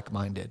that are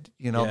like-minded,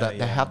 you know, that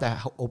have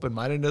that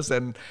open-mindedness.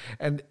 And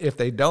if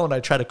they don't, I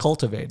try to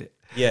cultivate it.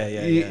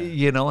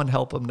 You know, and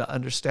help them to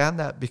understand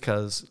that,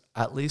 because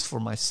at least for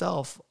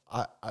myself,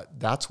 I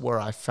that's where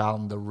I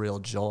found the real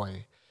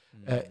joy.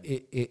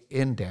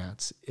 In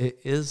dance. It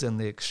is in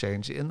the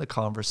exchange, in the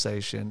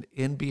conversation,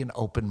 in being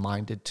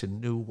open-minded to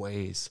new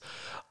ways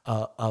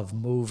of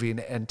moving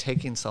and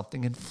taking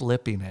something and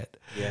flipping it,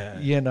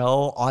 you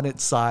know, on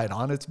its side,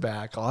 on its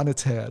back, on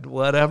its head,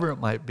 whatever it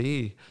might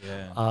be,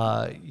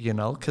 you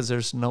know, because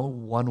there's no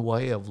one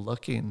way of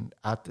looking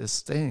at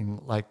this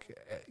thing, like,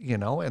 you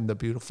know, and the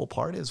beautiful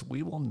part is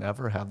we will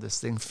never have this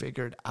thing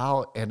figured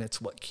out, and it's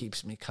what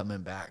keeps me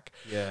coming back.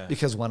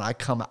 Because when I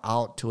come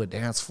out to a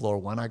dance floor,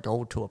 when I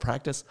go to a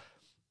practice,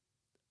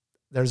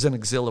 there's an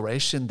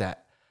exhilaration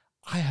that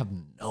I have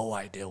no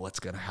idea what's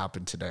going to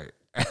happen today.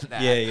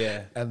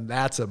 And and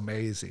that's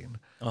amazing.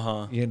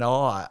 You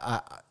know,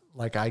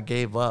 I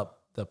gave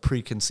up the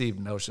preconceived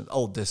notions.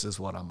 Oh, this is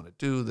what I'm going to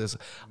do. This,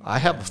 I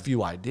have a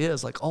few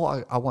ideas, like, oh,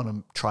 I want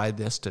to try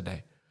this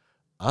today.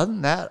 Other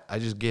than that, I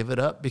just give it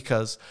up,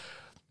 because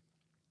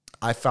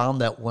I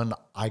found that when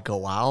I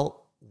go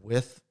out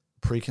with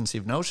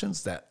preconceived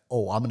notions that,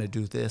 oh, I'm going to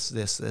do this,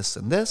 this, this,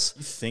 and this.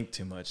 You think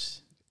too much.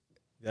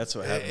 That's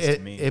what happens to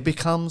me. It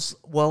becomes,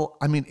 well,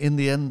 I mean, in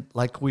the end,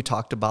 like we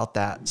talked about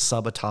that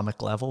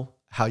subatomic level,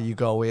 how you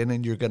go in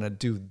and you're going to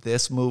do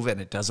this move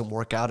and it doesn't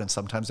work out, and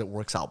sometimes it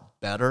works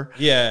out better.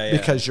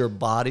 Because your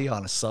body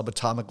on a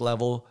subatomic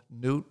level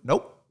knew,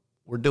 nope,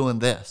 we're doing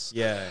this.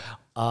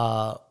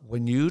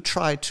 When you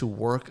try to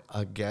work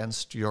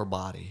against your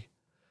body,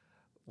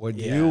 when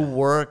you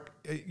work,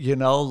 you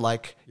know,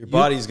 like your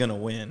body's gonna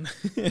win,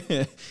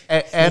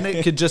 and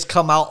it could just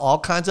come out all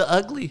kinds of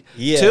ugly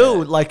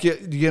too. Like,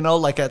 you know,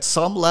 like at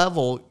some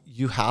level,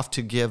 you have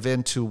to give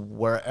in to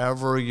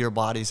wherever your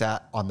body's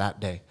at on that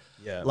day.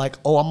 Like,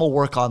 oh, I'm gonna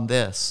work on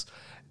this.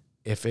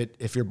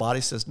 If your body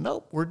says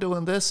nope, we're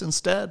doing this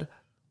instead,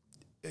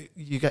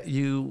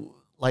 you're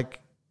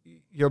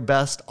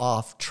best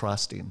off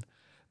trusting,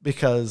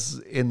 because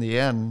in the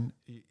end,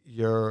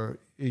 your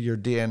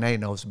DNA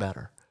knows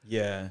better.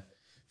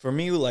 For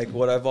me, like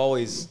what I've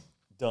always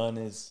done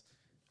is,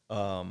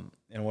 and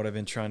what I've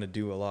been trying to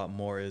do a lot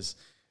more is,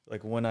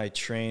 like when I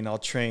train, I'll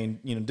train,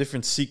 you know,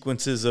 different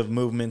sequences of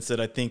movements that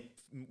I think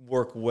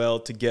work well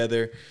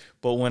together.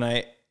 But when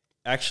I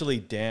actually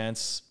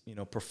dance, you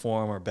know,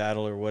 perform or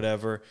battle or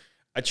whatever,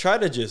 I try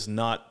to just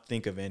not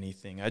think of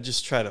anything. I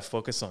just try to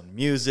focus on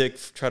music,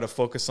 try to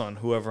focus on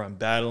whoever I'm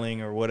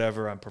battling or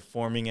whatever I'm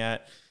performing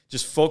at.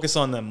 Just focus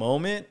on the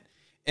moment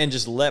and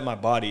just let my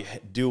body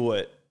do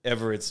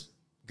whatever it's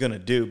going to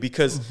do.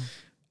 Because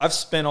I've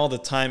spent all the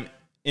time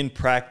in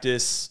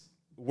practice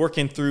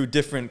working through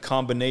different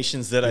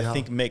combinations that I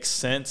think make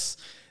sense,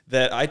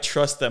 that I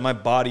trust that my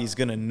body's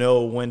going to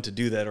know when to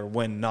do that or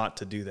when not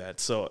to do that.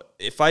 So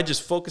if I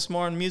just focus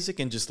more on music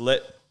and just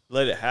let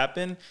it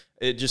happen,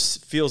 it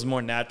just feels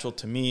more natural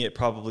to me. It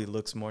probably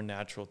looks more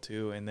natural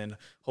too. And then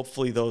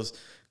hopefully those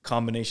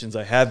combinations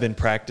I have been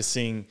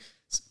practicing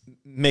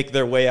make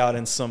their way out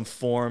in some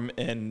form.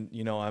 And,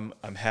 you know,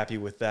 I'm happy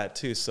with that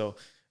too. So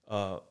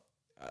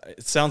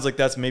it sounds like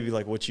that's maybe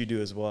like what you do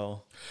as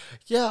well.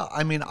 Yeah,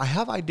 I mean, I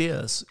have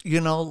ideas,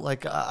 you know,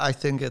 like I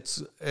think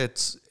it's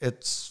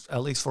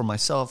at least for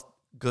myself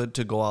good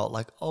to go out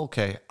like,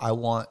 okay, I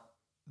want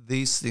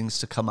these things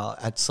to come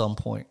out at some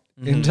point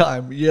in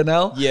time, you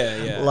know?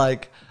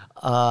 Like,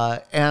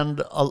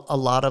 and a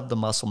lot of the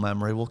muscle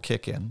memory will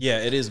kick in.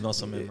 It is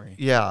muscle memory.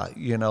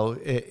 You know,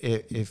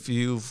 if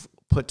you've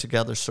put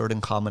together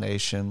certain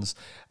combinations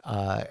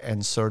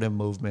and certain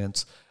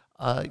movements,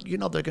 you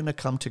know, they're going to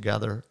come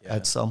together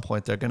at some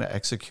point. They're going to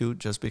execute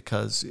just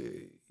because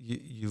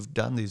you've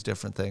done these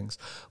different things.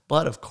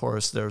 But of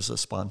course, there's a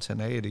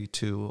spontaneity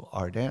to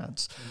our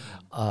dance.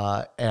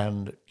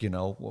 And, you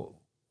know,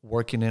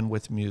 working in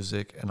with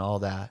music and all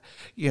that,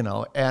 you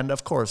know, and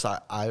of course,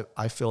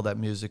 I feel that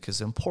music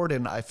is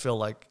important. I feel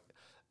like,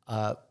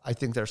 I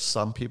think there's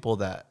some people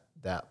that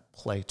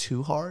play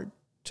too hard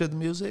to the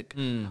music,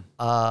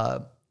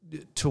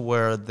 to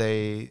where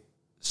they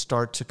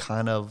start to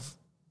kind of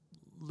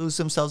lose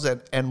themselves.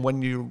 And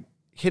when you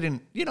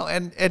hitting, you know,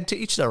 and to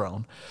each their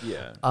own,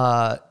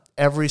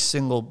 every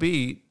single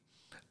beat,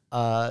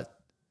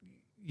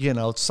 you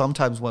know,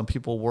 sometimes when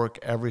people work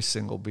every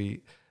single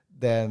beat,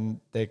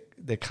 then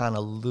they kind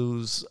of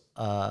lose,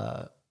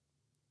 I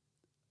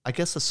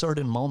guess, a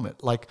certain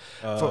moment. Like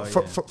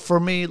for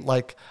me,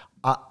 like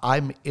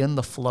I'm in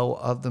the flow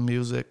of the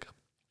music.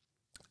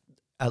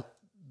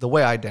 the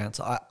way I dance,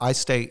 I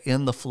stay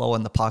in the flow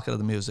and the pocket of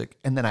the music,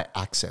 and then I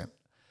accent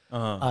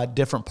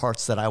different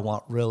parts that I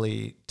want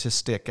really to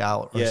stick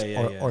out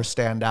or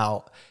stand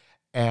out.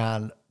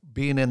 And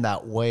being in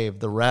that wave,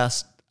 the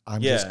rest,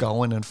 I'm just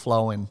going and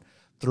flowing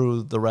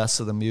through the rest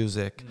of the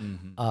music.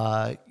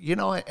 You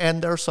know,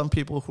 and there are some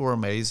people who are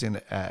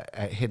amazing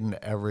at hitting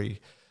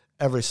every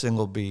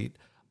single beat.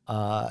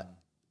 For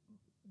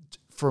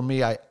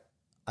me, I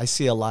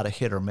see a lot of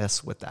hit or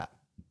miss with that,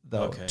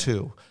 though,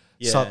 too.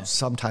 Yeah.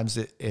 Sometimes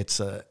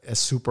it's a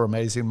super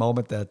amazing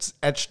moment that's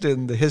etched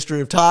in the history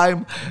of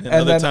time. And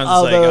other times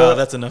it's like, oh,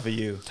 that's enough of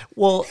you.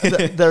 Well,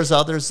 there's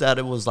others that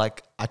it was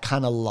like, I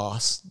kind of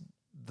lost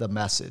the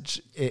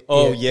message.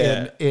 Like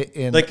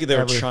they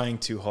were trying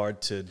too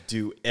hard to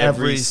do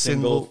every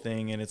single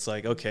thing. And it's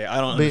like, okay,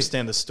 I don't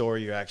understand the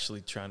story you're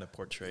actually trying to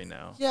portray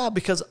now. Yeah,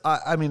 because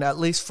I mean, at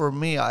least for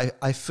me,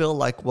 I feel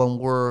like when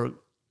when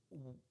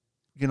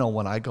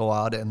I go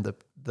out and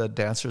the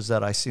dancers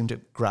that I seem to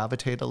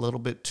gravitate a little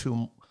bit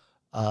to,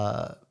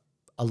 a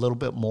little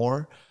bit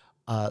more,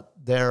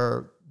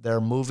 they're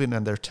moving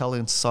and they're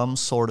telling some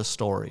sort of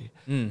story,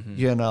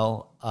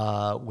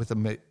 with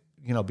a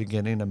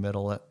beginning, a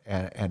middle,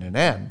 and an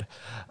end,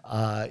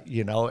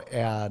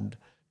 and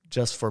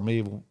just for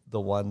me,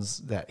 the ones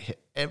that hit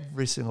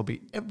every single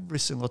beat, every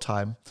single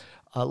time.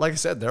 Like I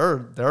said,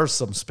 there are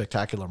some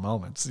spectacular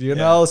moments,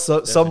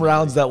 some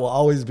rounds that will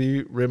always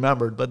be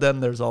remembered, but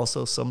then there's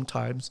also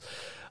sometimes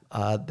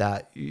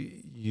that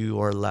you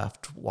are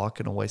left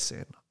walking away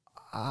saying,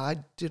 I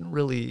didn't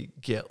really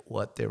get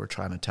what they were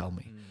trying to tell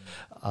me.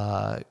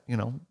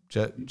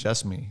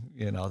 Just me,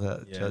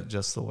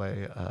 just the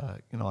way, I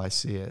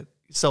see it.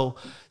 So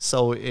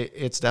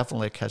it's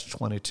definitely a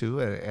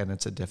catch-22, and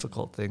it's a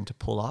difficult thing to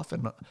pull off,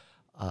 and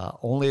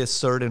only a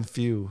certain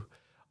few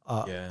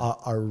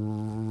are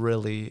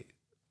really,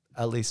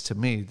 at least to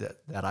me,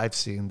 that I've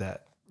seen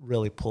that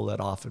really pull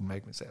it off and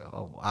make me say,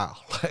 oh, wow.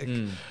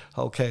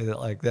 Okay,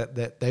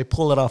 that they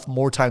pull it off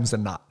more times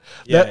than not.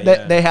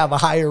 They have a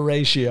higher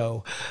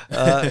ratio,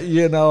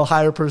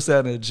 higher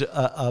percentage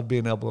of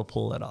being able to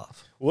pull it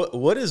off.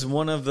 What is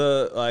one of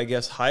the, I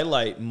guess,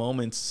 highlight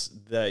moments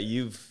that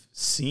you've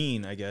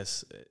seen, I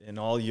guess, in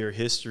all your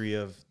history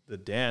of the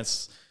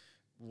dance?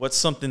 What's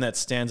something that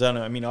stands out?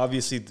 I mean,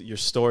 obviously your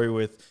story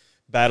with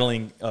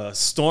battling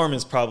Storm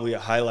is probably a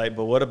highlight,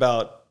 but what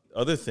about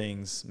other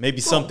things?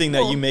 Maybe something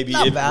that you maybe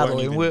not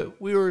battling.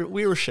 We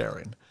were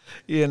sharing.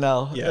 It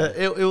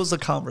was a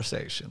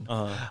conversation.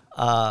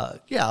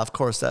 Of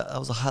course that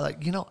was a highlight.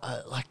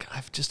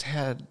 I've just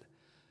had,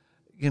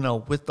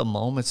 with the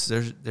moments.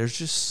 There's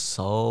just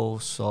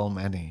so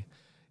many.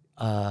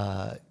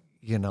 I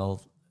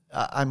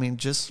mean,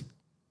 just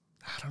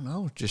I don't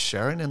know, just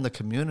sharing in the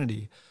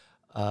community,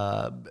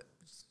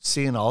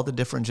 seeing all the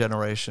different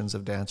generations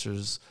of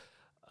dancers,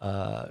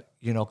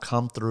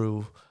 come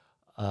through.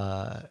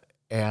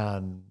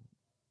 And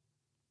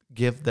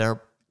give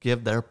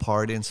their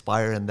part,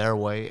 inspire in their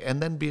way, and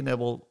then being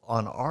able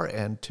on our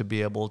end to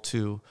be able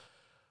to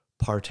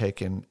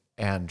partake in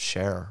and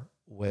share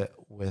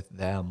with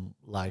them.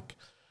 Like,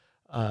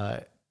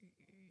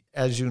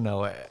 as you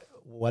know,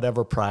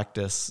 whatever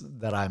practice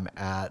that I'm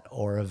at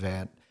or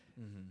event,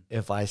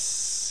 if I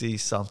see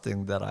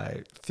something that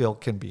I feel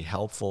can be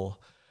helpful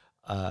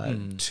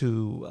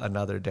to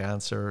another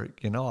dancer,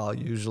 I'll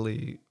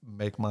usually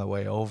make my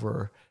way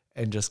over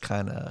and just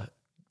kind of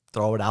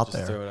throw it out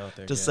there.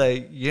 Just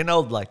say,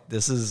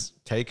 this is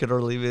take it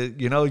or leave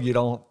it.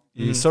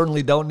 You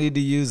certainly don't need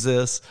to use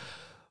this,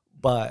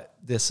 but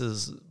this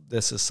is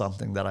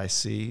something that I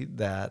see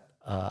that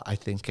I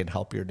think can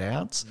help your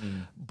dance.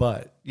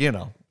 But,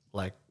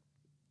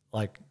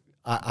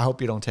 I hope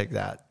you don't take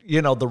that,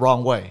 the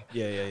wrong way.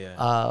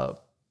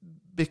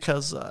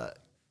 Because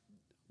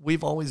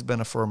we've always been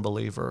a firm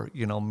believer,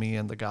 me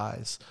and the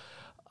guys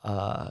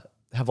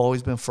have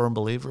always been firm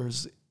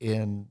believers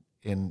in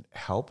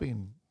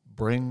helping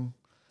bring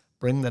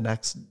the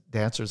next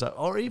dancers up,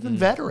 or even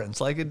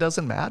veterans. Like, it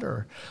doesn't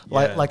matter.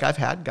 Like I've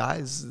had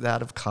guys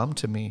that have come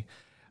to me,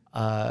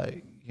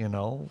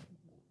 so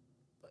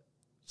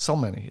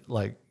many,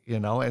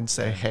 and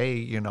say,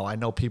 hey, I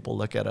know people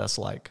look at us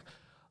like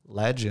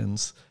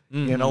legends,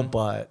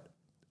 but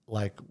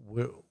like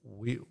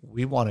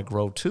we want to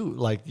grow too.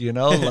 Like,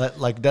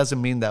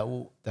 doesn't mean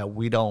that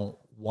we don't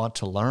want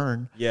to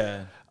learn.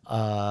 Yeah.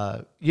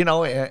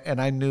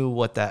 And I knew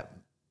what that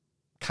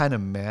kind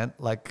of meant,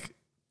 like,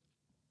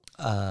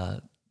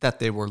 that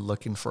they were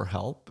looking for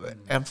help.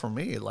 And for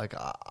me, like,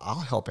 I'll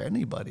help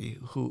anybody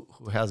who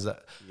has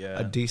a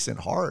decent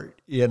heart,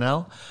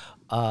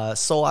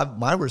 So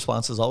my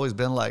response has always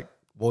been like,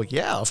 well,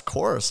 yeah, of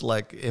course.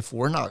 Like, if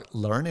we're not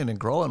learning and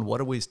growing, what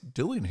are we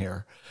doing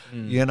here?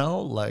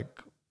 Like,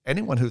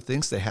 anyone who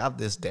thinks they have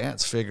this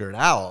dance figured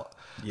out,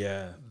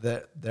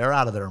 that they're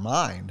out of their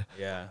mind.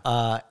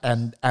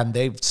 And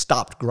they've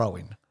stopped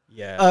growing.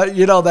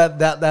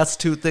 That's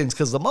two things.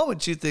 Because the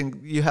moment you think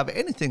you have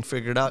anything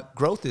figured out,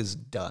 growth is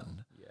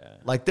done.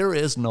 Like there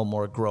is no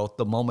more growth.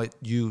 The moment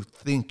you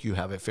think you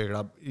have it figured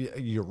out,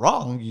 you're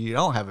wrong. You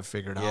don't have it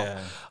figured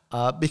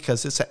out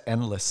because it's an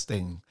endless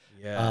thing.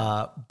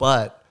 Yeah.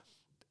 But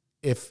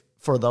if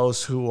for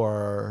those who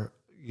are,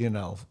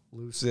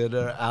 lucid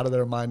or out of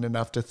their mind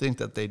enough to think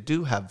that they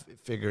do have it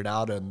figured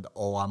out and,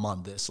 I'm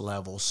on this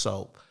level.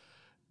 So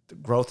the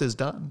growth is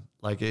done.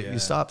 Like you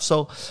stop.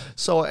 So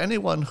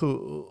anyone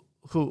who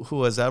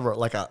has ever,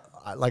 like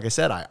I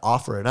said, I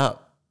offer it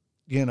up,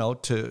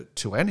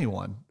 to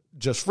anyone.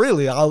 Just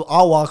freely,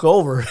 I'll walk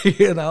over,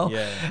 and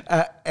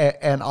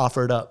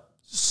offer it up.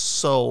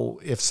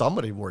 So if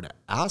somebody were to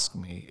ask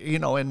me,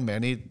 and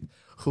many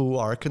who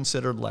are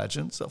considered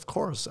legends, of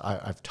course,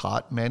 I've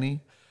taught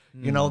many,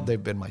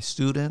 they've been my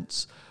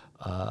students,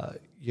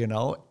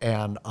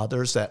 and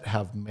others that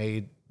have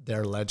made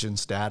their legend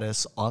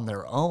status on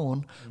their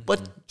own,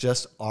 but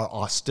just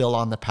are still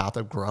on the path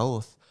of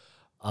growth.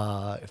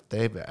 If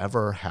they've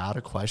ever had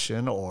a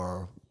question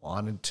or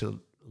wanted to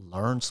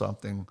learn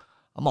something,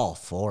 I'm all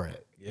for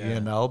it,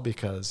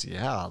 because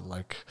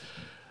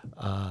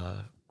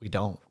we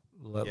don't.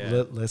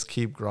 Let's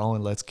keep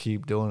growing. Let's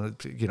keep doing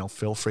it.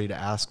 Feel free to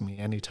ask me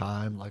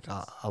anytime. Like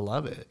I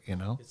love it.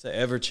 It's an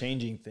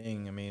ever-changing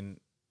thing. I mean,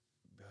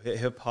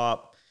 hip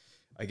hop,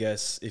 I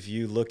guess, if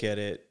you look at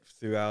it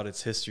throughout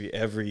its history,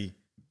 every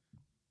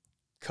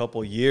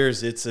couple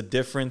years, it's a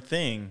different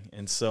thing.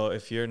 And so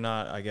if you're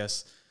not, I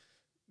guess,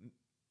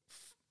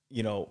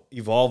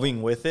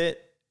 evolving with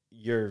it,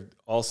 you're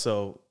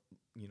also,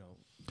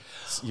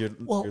 you're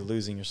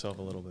losing yourself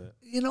a little bit.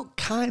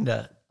 Kind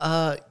of.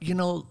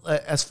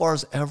 As far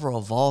as ever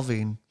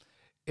evolving,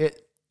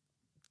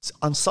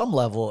 on some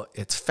level,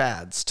 it's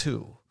fads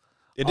too.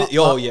 It is. It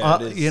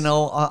is.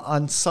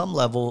 On some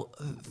level,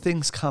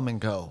 things come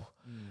and go.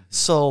 Mm-hmm.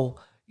 So,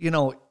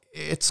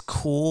 it's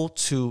cool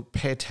to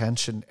pay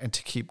attention and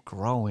to keep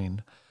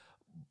growing.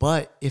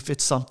 But if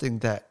it's something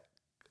that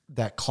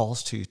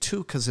calls to you too,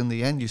 because in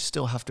the end, you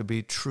still have to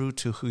be true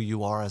to who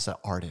you are as an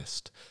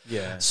artist.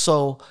 Yeah.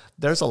 So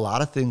there's a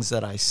lot of things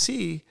that I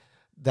see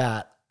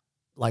that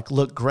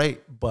look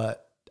great,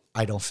 but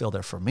I don't feel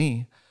they're for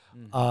me.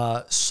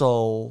 Mm-hmm.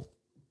 So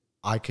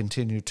I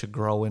continue to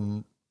grow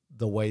in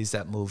the ways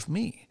that move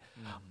me.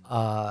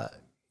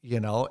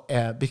 Mm-hmm.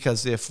 And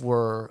because if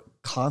we're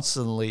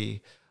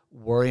constantly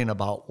worrying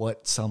about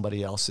what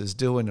somebody else is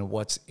doing and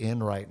what's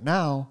in right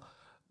now,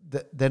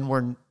 then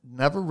we're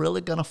never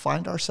really going to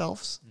find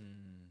ourselves.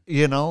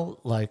 Mm.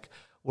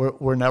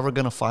 We're never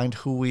going to find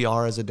who we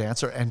are as a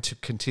dancer and to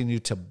continue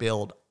to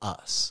build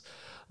us,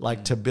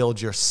 to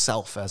build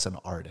yourself as an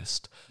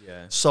artist.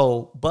 Yeah.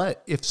 So,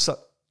 but if so,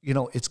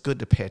 it's good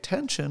to pay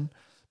attention,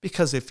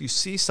 because if you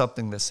see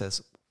something that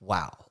says,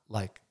 wow,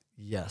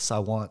 yes, I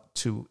want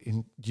to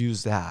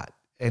use that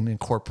and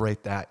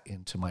incorporate that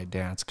into my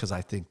dance, because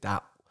I think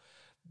that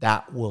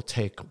will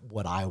take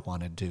what I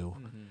want to do.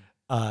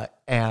 Mm-hmm.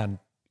 And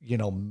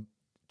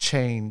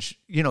change,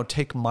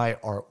 take my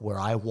art where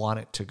I want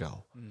it to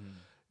go.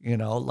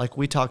 Mm. Like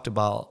we talked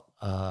about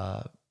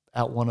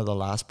at one of the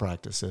last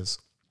practices,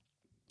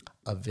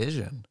 a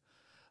vision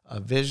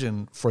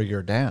for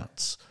your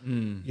dance.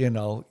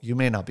 Mm. You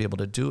may not be able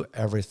to do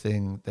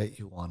everything that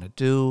you want to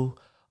do,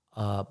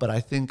 but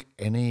I think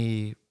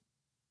any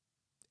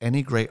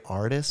great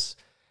artist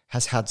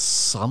has had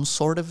some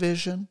sort of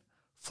vision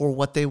for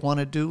what they want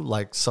to do,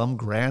 some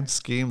grand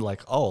scheme,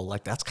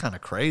 that's kind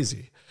of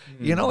crazy.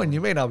 Mm. And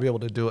you may not be able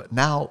to do it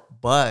now,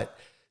 but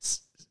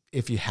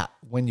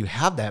when you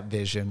have that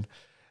vision,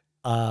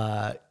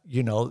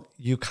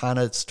 you kind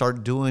of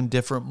start doing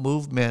different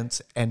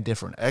movements and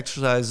different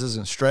exercises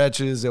and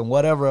stretches and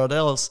whatever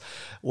else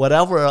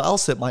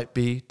it might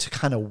be to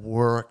kind of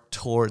work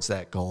towards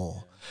that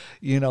goal,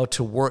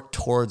 to work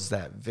towards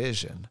that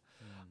vision,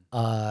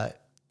 and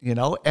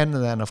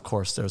then of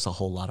course there's a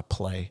whole lot of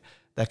play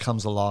that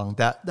comes along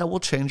that will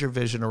change your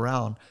vision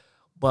around.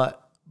 But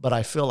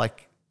I feel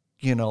like,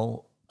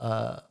 all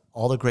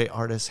the great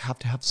artists have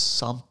to have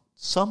some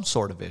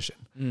sort of vision,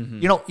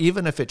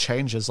 even if it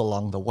changes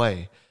along the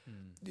way,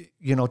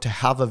 to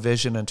have a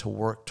vision and to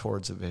work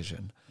towards a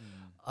vision,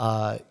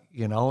 and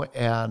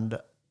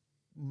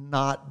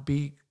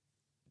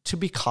to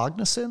be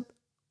cognizant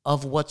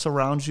of what's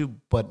around you,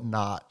 but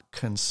not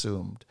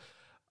consumed,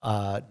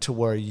 to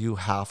where you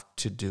have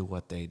to do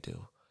what they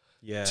do.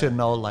 Yeah. To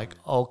know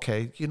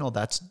okay,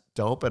 that's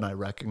dope, and I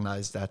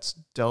recognize that's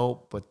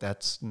dope, but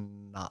that's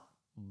not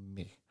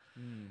me.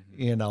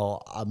 Mm-hmm.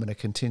 I'm going to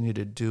continue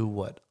to do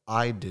what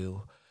I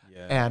do,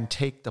 and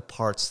take the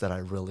parts that I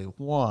really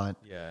want,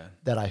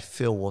 that I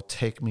feel will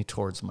take me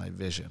towards my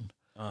vision.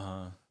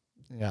 Uh-huh.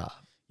 Yeah.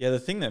 Yeah, the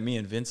thing that me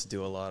and Vince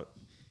do a lot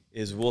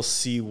is we'll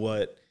see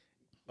what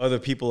other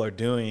people are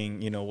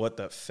doing, what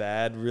the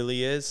fad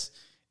really is,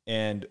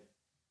 and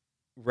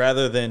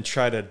rather than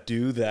try to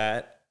do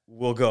that,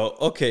 we'll go,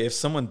 okay, if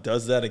someone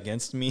does that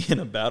against me in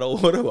a battle,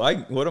 what am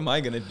I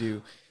going to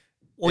do?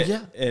 Well,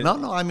 yeah.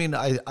 No. I mean,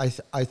 I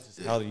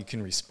how you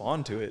can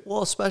respond to it.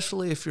 Well,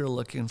 especially if you're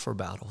looking for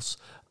battles.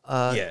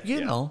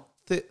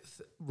 The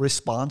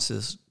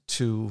responses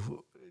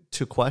to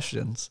to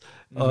questions,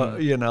 or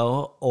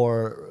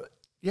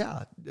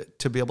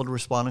to be able to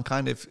respond in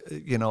kind. If,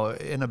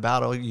 in a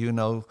battle,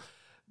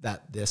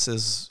 that this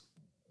is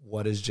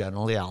what is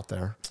generally out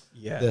there.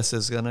 Yeah. This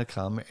is going to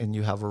come and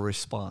you have a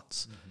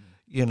response.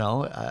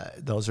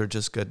 Those are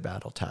just good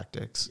battle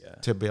tactics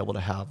to be able to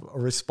have a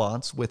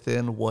response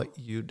within what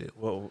you do.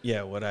 Well,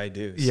 what I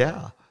do. So.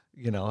 Yeah.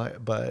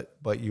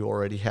 But you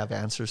already have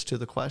answers to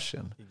the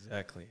question.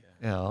 Exactly.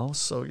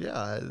 So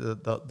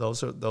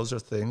those are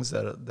things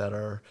that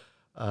are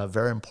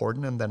very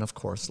important. And then of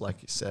course,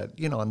 like you said,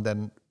 and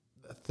then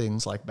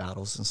things like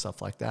battles and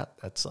stuff like that.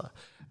 That's a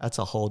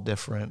whole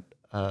different.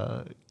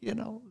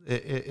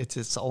 It's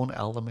its own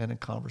element in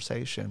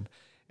conversation,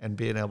 and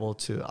being able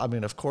to. I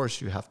mean, of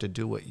course, you have to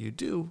do what you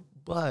do,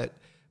 but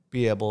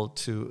be able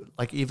to,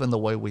 like, even the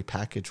way we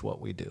package what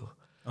we do.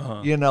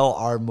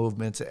 Our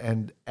movements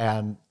and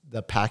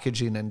the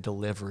packaging and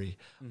delivery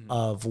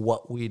of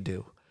what we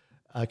do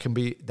can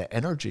be the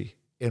energy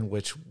in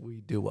which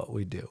we do what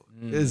we do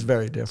is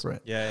very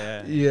different.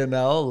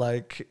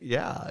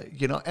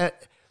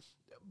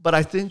 But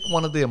I think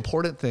one of the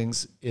important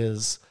things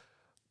is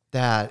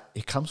that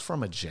it comes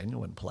from a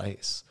genuine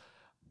place.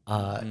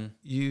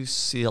 You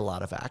see a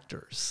lot of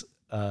actors,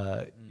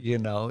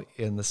 in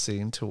the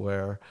scene to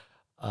where,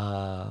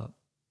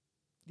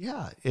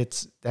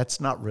 that's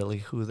not really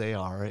who they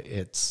are.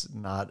 It's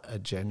not a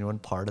genuine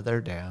part of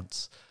their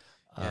dance.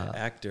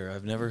 Actor.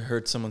 I've never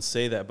heard someone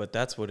say that, but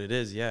that's what it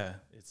is. Yeah,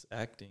 it's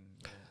acting.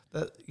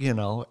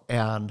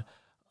 And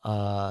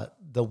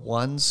the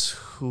ones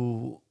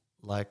who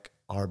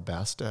are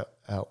best at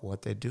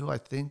what they do, I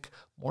think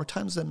more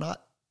times than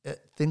not,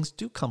 things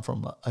do come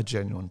from a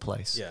genuine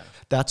place. Yeah,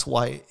 that's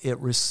why it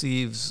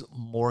receives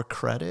more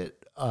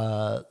credit,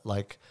 than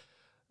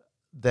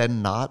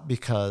not,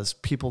 because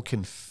people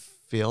can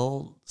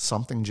feel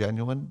something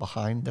genuine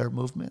behind their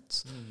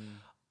movements.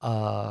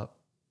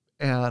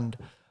 And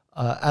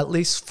at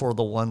least for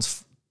the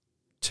ones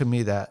to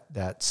me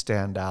that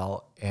stand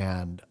out,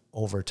 and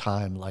over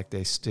time,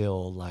 they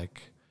still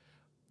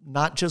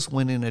not just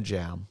winning a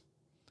jam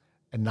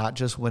and not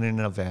just winning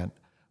an event,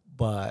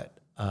 but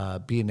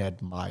being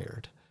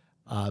admired,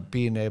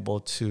 being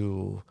able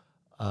to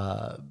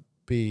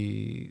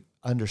be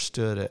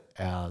understood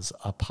as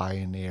a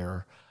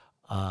pioneer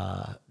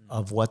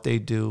of what they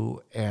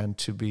do, and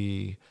to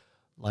be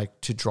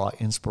to draw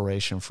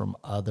inspiration from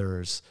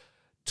others,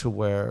 to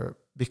where,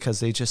 because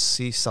they just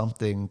see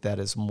something that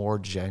is more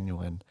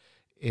genuine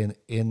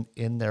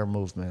in their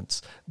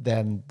movements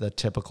than the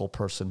typical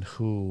person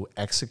who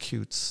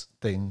executes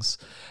things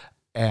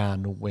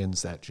and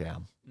wins that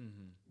jam.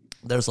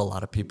 There's a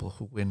lot of people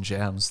who win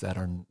jams that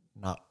are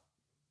not,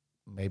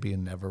 maybe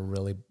never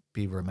really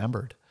be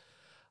remembered.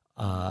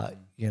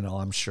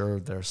 I'm sure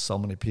there's so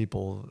many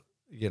people,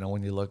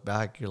 when you look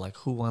back, you're like,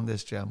 who won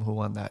this jam? Who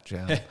won that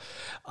jam?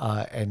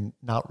 And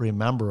not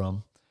remember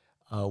them.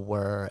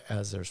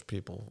 Whereas there's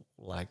people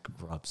like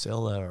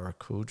Robzilla or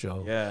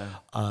Cujo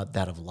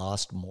that have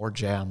lost more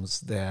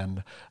jams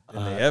than they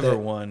ever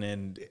won,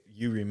 and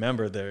you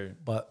remember their.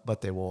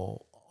 But they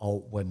will,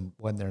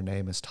 when their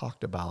name is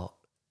talked about,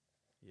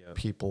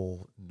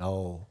 people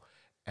know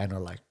and are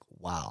like,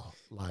 wow,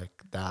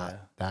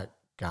 that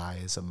guy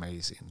is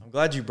amazing. I'm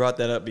glad you brought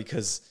that up,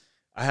 because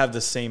I have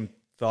the same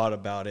thought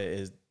about it,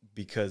 is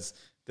because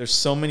there's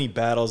so many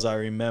battles I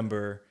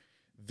remember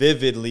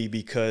vividly,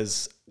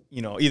 because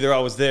either I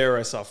was there or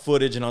I saw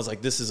footage and I was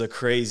like, this is a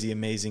crazy,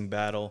 amazing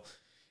battle.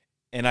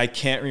 And I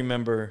can't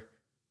remember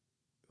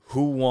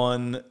who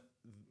won,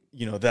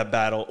 that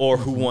battle, or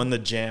who won the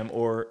jam,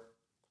 or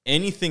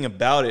anything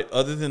about it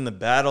other than the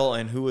battle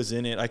and who was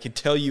in it. I could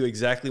tell you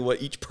exactly what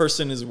each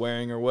person is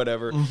wearing or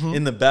whatever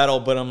in the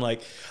battle, but I'm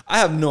like, I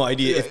have no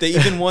idea if they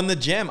even won the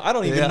jam. I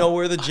don't even know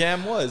where the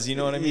jam was. You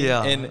know what I mean?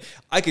 Yeah. And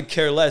I could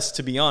care less,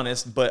 to be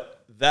honest,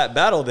 but that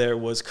battle there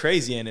was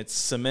crazy, and it's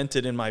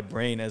cemented in my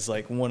brain as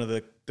one of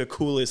the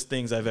coolest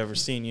things I've ever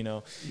seen,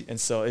 And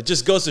so it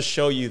just goes to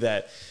show you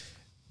that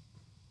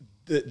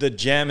the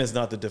jam is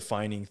not the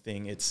defining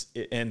thing.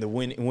 And the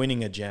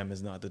winning a jam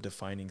is not the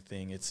defining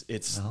thing. It's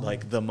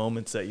the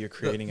moments that you're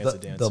creating as a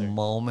dancer. The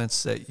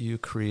moments that you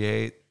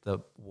create, the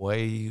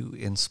way you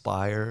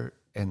inspire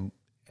and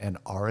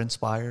are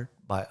inspired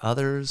by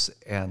others,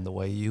 and the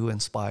way you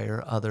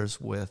inspire others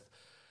with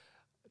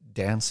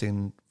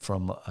dancing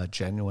from a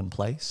genuine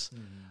place.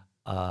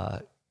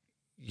 Though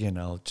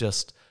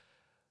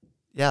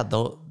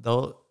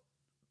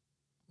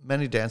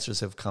many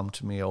dancers have come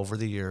to me over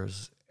the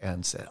years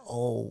and said,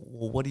 oh,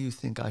 well, what do you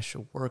think I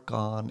should work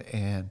on?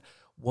 And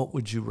what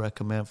would you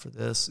recommend for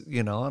this?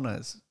 And I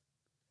was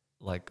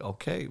like,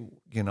 okay,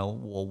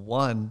 well,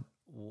 one,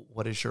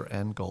 what is your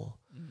end goal?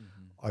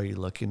 Are you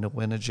looking to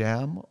win a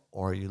jam,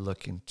 or are you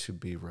looking to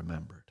be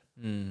remembered?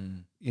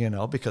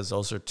 Because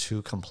those are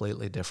two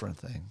completely different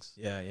things.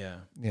 Yeah.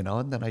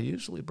 And then I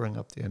usually bring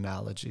up the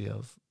analogy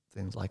of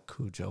things like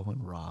Cujo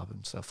and Rob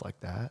and stuff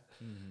like that,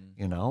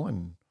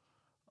 and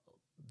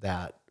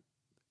that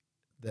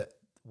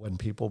when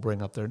people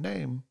bring up their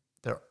name,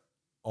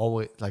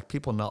 always, like,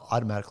 people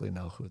automatically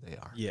know who they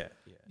are. Yeah.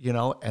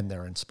 And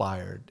they're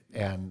inspired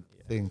and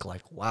think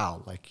like,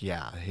 wow, like,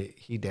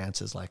 he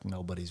dances like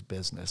nobody's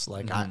business.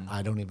 Like,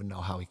 I don't even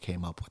know how he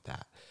came up with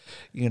that,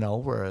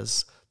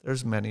 whereas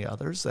there's many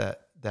others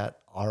that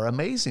are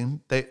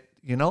amazing. They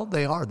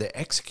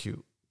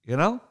execute,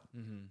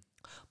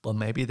 but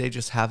maybe they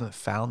just haven't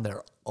found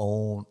their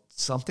own,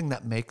 something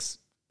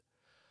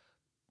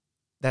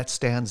that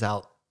stands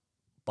out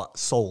but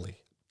solely.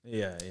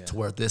 Yeah. To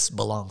where this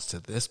belongs to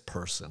this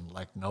person.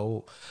 Like,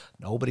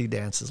 nobody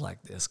dances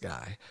like this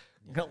guy.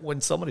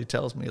 When somebody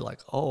tells me like,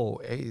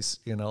 oh, Ace,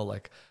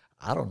 like,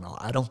 I don't know.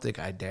 I don't think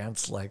I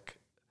dance like,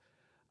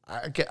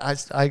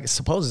 I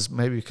suppose it's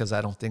maybe because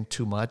I don't think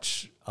too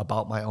much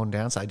about my own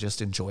dance. I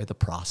just enjoy the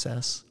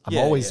process. I'm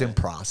always in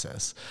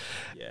process.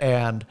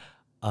 Yeah. And,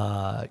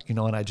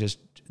 and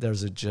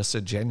there's just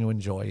a genuine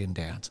joy in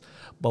dance.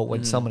 But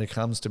when somebody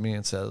comes to me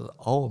and says,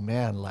 oh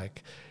man,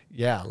 like,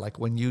 like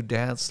when you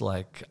dance,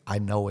 like, I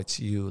know it's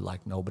you,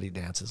 like nobody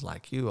dances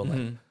like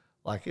you.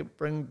 Like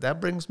that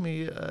brings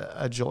me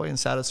a joy and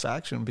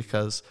satisfaction,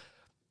 because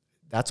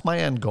that's my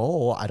end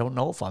goal. I don't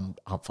know if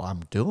I'm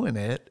doing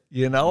it,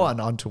 and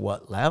onto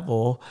what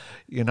level,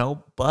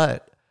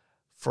 but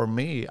for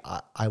me,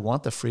 I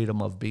want the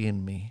freedom of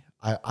being me.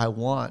 I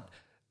want,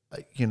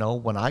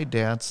 when I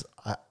dance,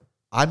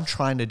 I'm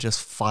trying to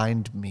just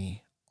find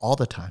me all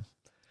the time.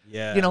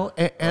 Yeah.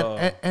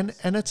 And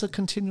it's a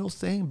continual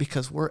thing,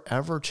 because we're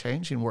ever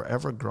changing, we're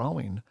ever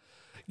growing.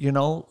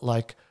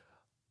 Like,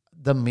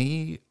 the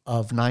me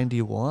of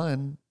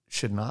 91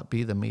 should not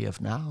be the me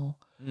of now.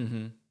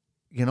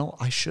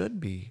 I should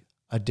be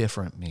a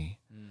different me.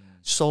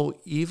 So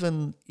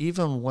even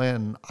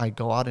when I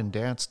go out and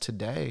dance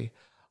today,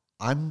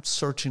 I'm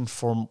searching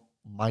for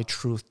my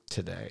truth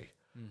today.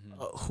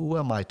 Who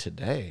am I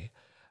today?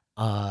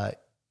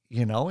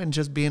 And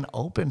just being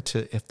open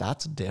to, if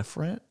that's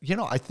different,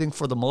 I think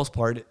for the most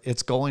part,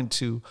 there's going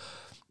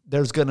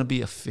to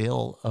be a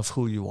feel of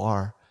who you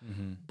are,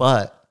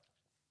 but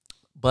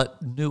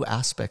new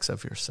aspects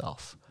of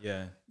yourself.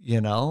 Yeah.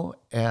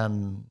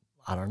 And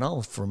I don't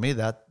know, for me,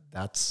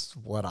 that's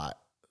what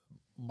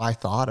my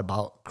thought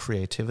about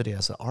creativity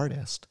as an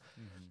artist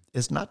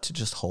is not to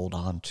just hold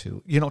on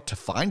to, to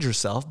find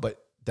yourself,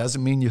 but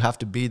doesn't mean you have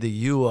to be the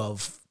you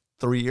of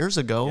 3 years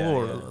ago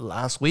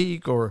last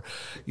week, or,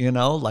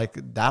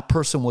 like, that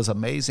person was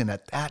amazing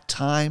at that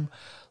time.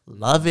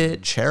 Love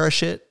it,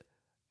 cherish it,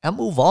 and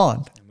move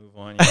on.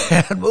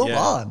 And move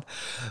on.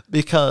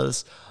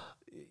 Because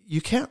you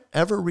can't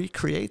ever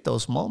recreate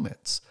those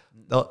moments.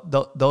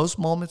 Those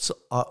moments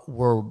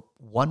were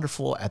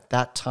wonderful at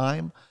that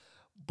time,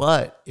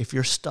 but if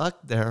you're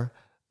stuck there,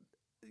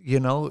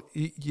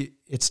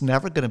 it's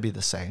never going to be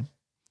the same.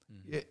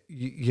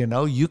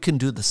 You can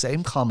do the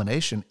same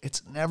combination.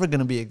 It's never going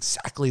to be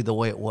exactly the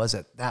way it was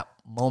at that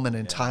moment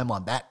in time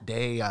on that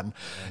day. And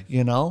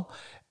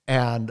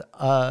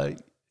I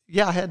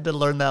had to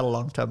learn that a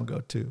long time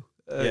ago too.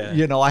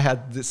 I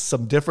had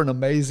some different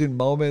amazing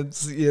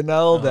moments,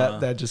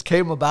 that just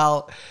came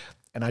about,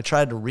 and I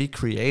tried to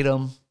recreate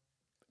them,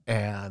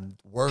 and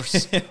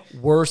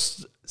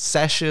worst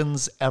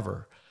sessions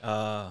ever,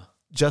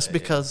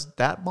 because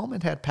that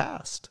moment had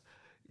passed,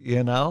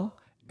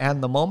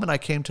 and the moment I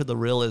came to the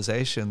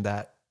realization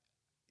that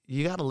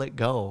you got to let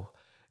go,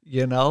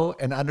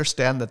 and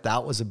understand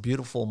that was a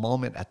beautiful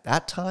moment at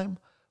that time,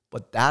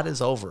 but that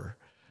is over.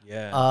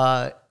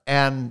 Yeah.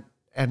 And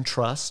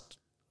trust,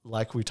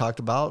 like we talked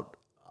about,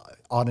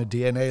 on a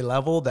DNA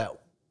level, that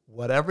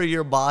whatever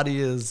your body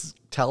is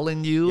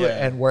telling you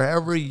and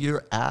wherever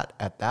you're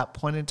at that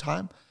point in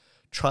time,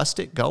 trust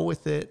it, go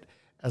with it.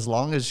 As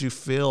long as you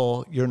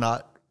feel you're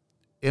not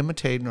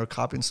imitating or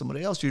copying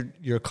somebody else,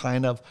 you're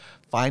kind of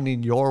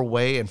finding your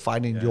way and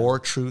finding your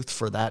truth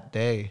for that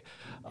day.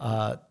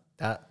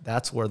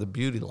 That's where the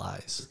beauty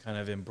lies. Kind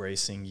of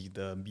embracing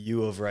the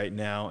you of right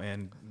now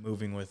and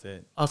moving with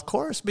it. Of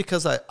course,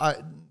 because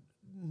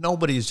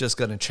nobody's just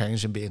going to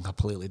change and be a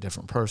completely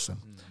different person.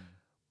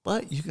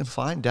 But you can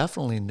find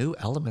definitely new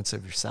elements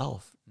of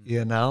yourself,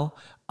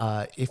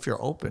 if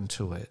you're open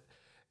to it.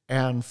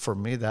 And for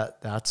me,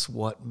 that's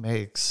what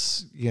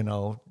makes,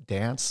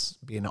 dance,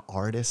 being an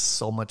artist,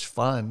 so much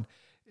fun,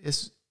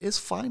 is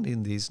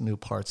finding these new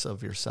parts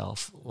of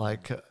yourself,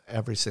 like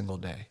every single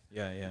day.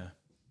 Yeah.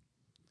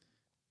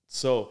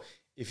 So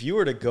if you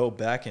were to go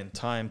back in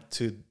time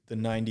to the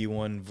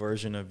 91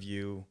 version of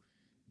you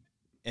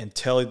and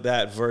tell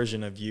that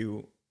version of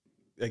you,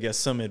 I guess,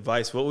 some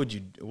advice, what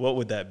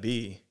would that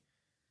be?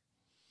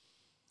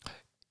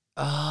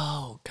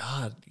 Oh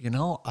God,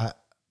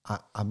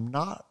 I'm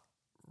not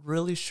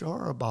really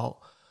sure about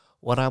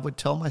what I would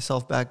tell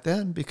myself back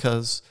then,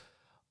 because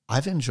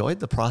I've enjoyed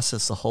the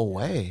process the whole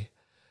way.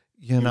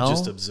 You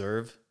just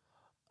observe.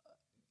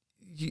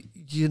 You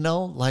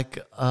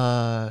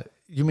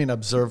mean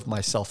observe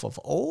myself of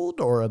old,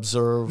 or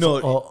observe?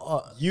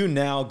 No, you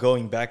now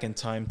going back in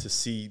time to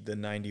see the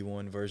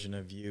 91 version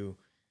of you.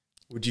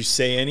 Would you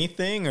say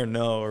anything or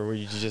no? Or would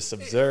you just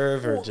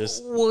observe or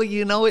just... Well,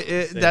 you know,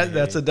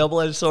 that's a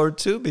double-edged sword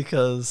too,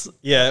 because...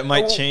 Yeah, it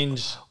might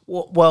change.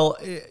 Well,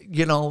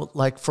 you know,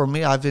 like for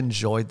me, I've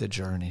enjoyed the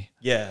journey.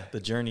 Yeah, the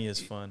journey is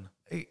fun.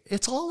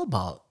 It's all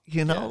about,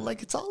 you know,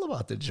 like it's all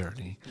about the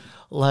journey.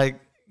 Like,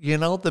 you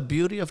know, the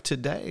beauty of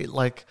today,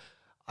 like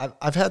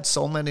I've had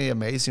so many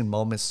amazing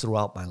moments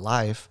throughout my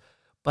life,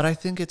 but I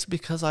think it's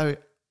because I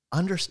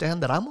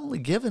understand that I'm only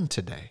given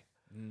today.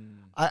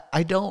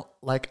 I don't,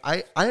 like,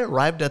 I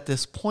arrived at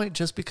this point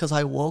just because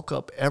I woke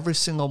up every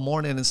single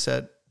morning and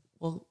said,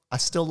 well, I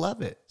still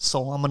love it,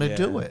 so I'm going to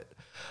do it.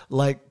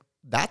 Like,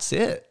 that's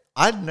it.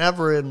 I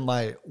never in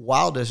my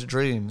wildest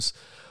dreams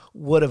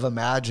would have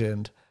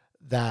imagined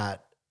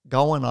that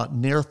going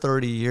on near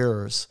 30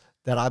 years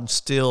that I'm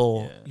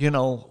still, you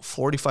know,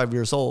 45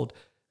 years old,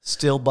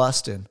 still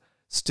busting,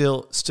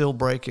 still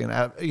breaking,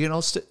 you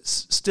know,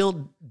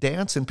 still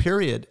dancing,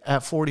 period,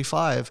 at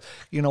 45.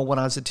 You know, when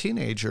I was a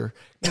teenager,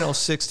 you know,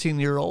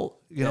 16-year-old,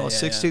 you know, a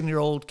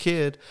 16-year-old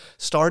kid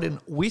starting.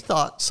 We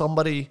thought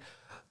somebody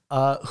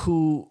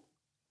who,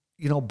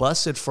 you know,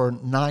 busted for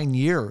 9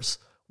 years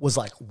was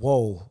like,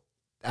 whoa,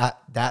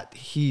 that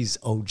he's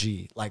OG.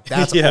 Like,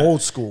 that's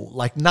old school.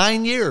 Like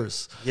 9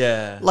 years.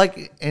 Yeah.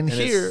 Like, and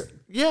here,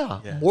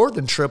 more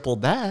than triple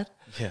that.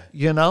 Yeah.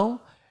 You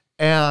know?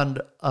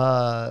 And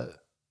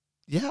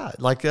yeah,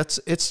 like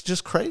it's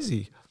just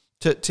crazy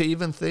to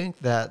even think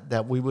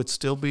that we would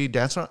still be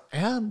dancing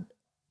and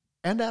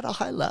at a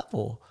high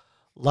level.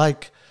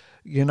 Like,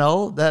 you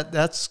know,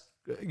 that's,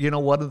 you know,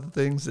 one of the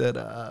things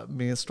that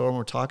me and Storm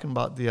were talking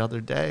about the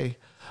other day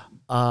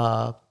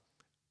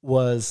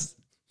was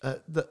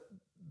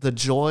the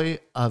joy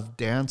of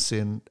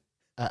dancing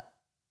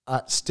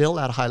still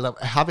at a high level,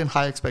 having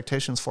high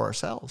expectations for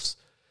ourselves,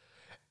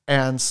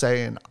 and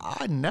saying,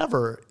 I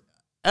never,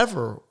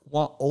 ever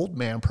want old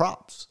man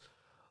props.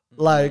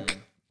 Like,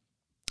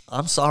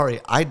 I'm sorry,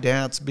 I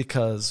dance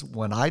because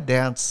when I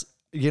dance,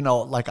 you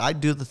know, like I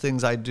do the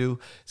things I do,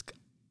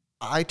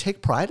 I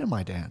take pride in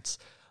my dance.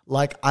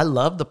 Like, I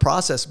love the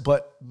process,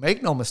 but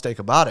make no mistake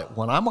about it,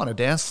 when I'm on a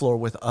dance floor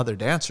with other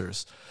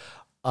dancers,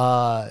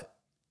 I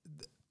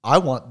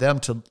want them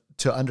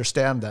to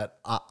understand that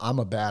I'm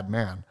a bad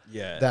man.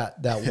 Yeah.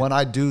 That when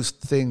I do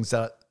things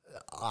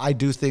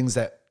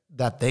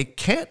that they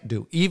can't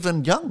do,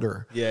 even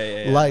younger.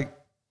 Yeah. Like,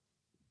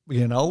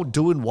 you know,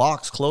 doing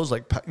walks, close,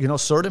 like, you know,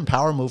 certain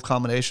power move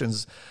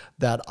combinations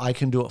that I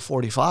can do at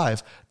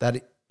 45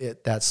 that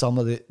some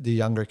of the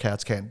younger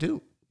cats can't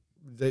do.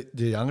 The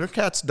younger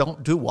cats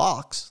don't do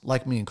walks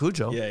like me and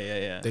Cujo.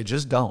 Yeah. They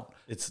just don't.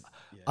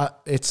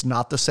 It's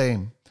not the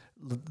same.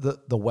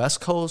 The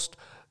West Coast,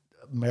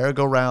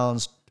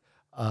 merry-go-rounds,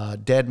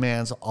 dead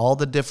man's, all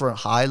the different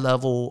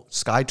high-level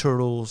sky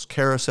turtles,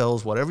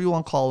 carousels, whatever you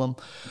want to call them,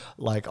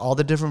 like all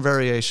the different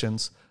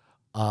variations.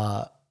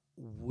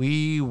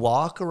 We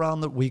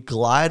we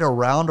glide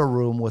around a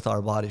room with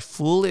our body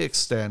fully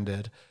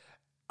extended.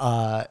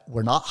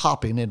 We're not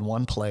hopping in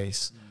one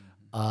place.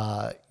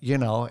 You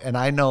know, and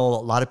I know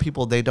a lot of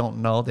people, they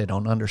don't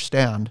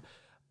understand,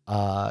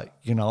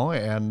 you know,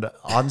 and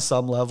on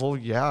some level,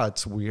 yeah,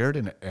 it's weird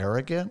and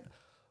arrogant,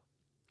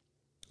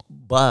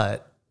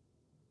 but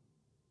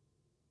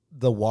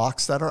the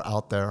walks that are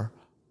out there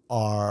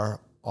are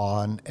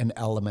on an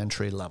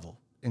elementary level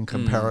in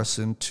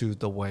comparison to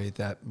the way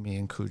that me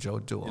and Cujo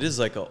do it. It is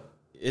like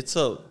it's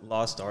a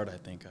lost art, I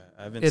think.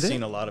 I haven't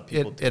seen a lot of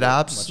people do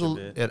much of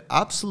it. It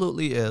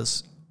absolutely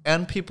is.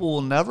 And people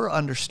will never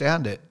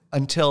understand it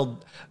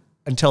until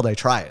they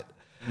try it.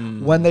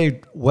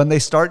 When they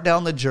start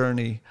down the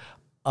journey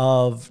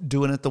of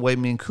doing it the way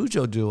me and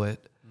Cujo do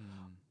it,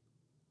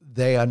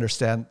 they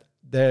understand.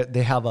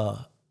 They have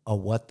a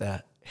what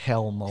the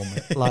hell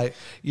moment. Like,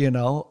 you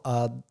know,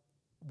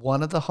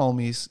 one of the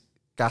homies,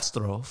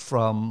 Castro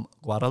from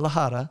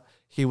Guadalajara,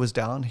 he was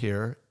down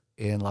here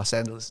in Los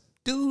Angeles.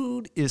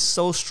 Dude is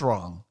so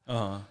strong.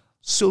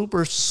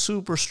 Super,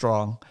 super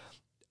strong.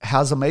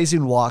 Has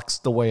amazing walks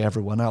the way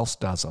everyone else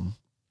does them.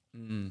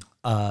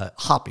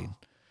 Hopping.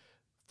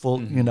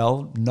 Full, you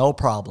know, no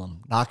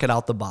problem. Knock it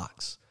out the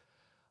box.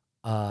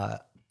 I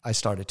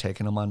started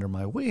taking him under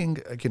my wing.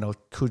 You know,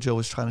 Cujo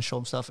was trying to show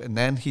him stuff, and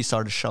then he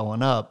started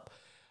showing up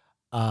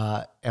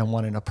and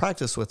wanting to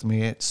practice with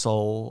me.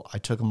 So I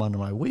took him under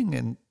my wing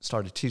and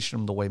started teaching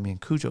him the way me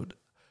and Cujo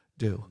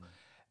do.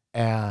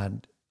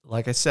 And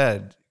like I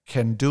said,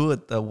 can do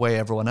it the way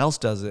everyone else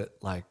does it,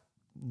 like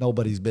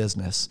nobody's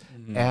business,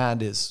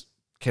 and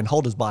can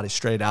hold his body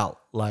straight out,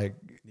 like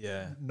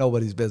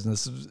nobody's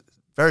business.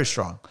 Very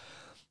strong.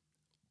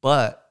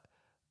 But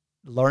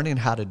learning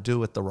how to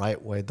do it the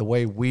right way, the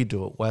way we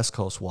do it, West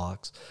Coast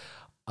walks,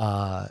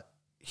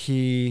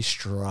 he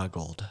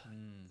struggled.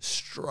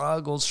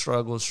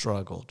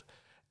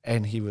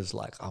 And he was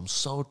like, I'm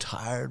so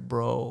tired,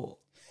 bro.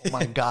 Oh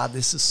my God,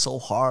 this is so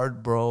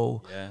hard,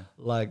 bro. Yeah.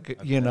 Like,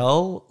 you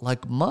know,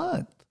 like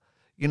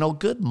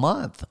good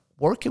month,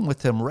 working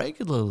with him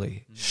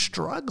regularly,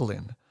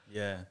 struggling.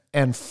 Yeah.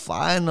 And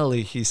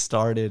finally he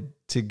started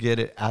to get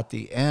it at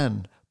the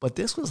end. But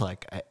this was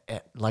like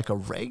a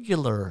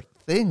regular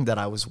thing that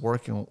I was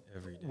working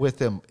with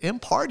him,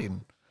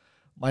 imparting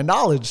my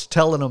knowledge,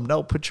 telling him,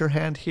 no, put your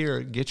hand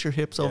here, get your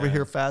hips over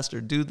here faster,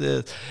 do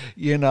this,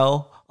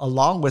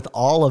 along with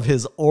all of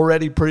his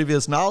already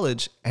previous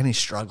knowledge. And he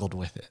struggled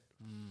with it.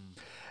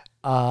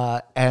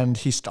 And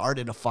he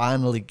started to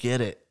finally get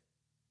it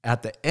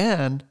at the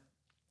end,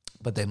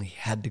 but then he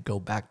had to go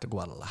back to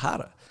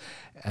Guadalajara.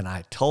 And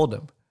I told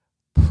him,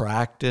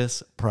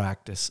 practice,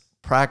 practice,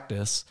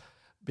 practice,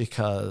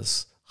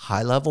 because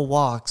high-level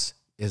walks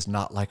is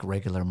not like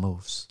regular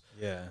moves.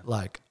 Yeah.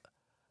 Like,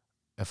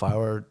 if I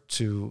were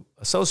to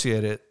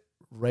associate it,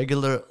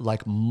 regular,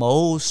 like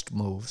most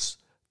moves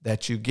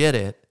that you get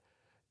it,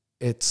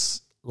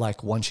 it's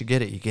like once you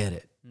get it, you get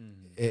it.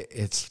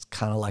 It's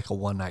kind of like a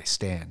one-night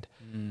stand.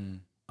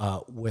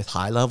 With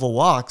high-level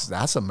walks,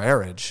 that's a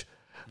marriage.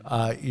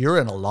 You're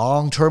in a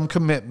long-term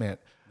commitment.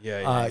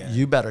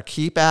 You better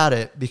keep at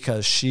it,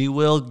 because she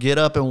will get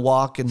up and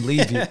walk and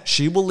leave you.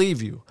 She will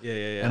leave you.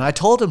 And I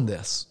told him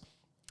this.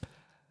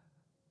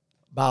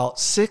 About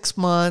 6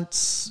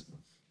 months,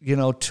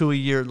 to a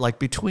year, like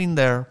between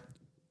there,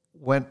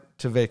 went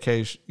to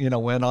vacation,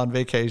 went on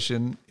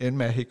vacation in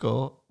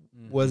Mexico,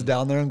 was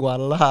down there in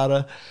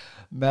Guadalajara,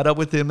 met up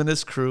with him and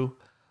his crew.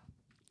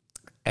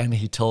 And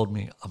he told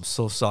me, I'm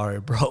so sorry,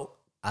 bro.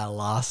 I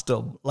lost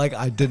them. Like,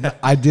 I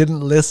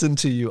didn't listen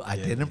to you. I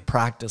didn't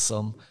practice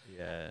them.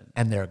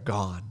 And they're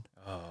gone.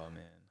 Oh,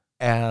 man.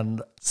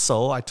 And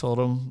so I told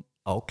him,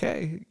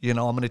 okay, I'm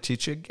going to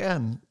teach you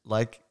again.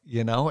 Like,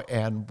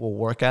 and we'll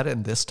work at it.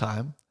 And this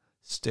time,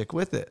 stick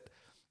with it.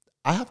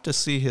 I have to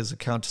see his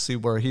account to see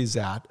where he's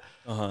at.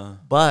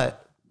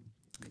 But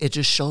it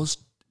just shows,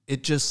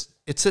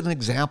 it's an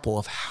example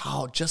of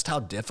how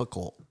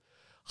difficult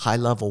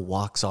high-level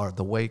walks are.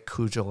 The way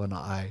Cujo and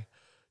I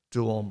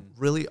do them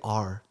really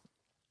are.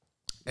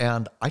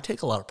 And I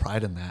take a lot of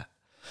pride in that.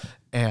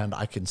 And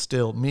I can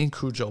still, me and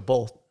Cujo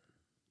both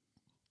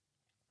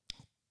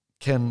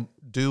can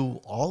do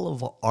all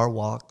of our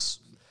walks,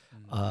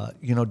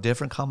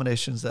 different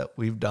combinations that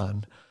we've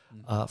done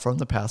from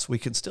the past. We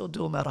can still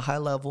do them at a high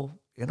level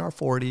in our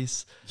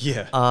 40s.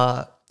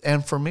 Yeah.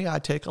 And for me, I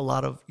take a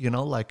lot of,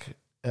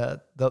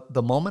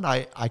 the moment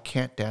I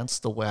can't dance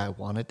the way I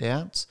want to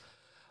dance,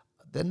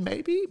 then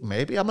maybe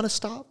I'm going to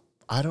stop.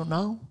 I don't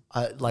know.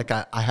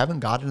 I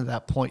haven't gotten to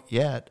that point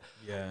yet.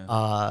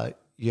 Yeah.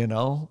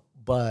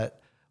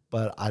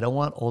 But I don't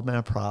want old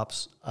man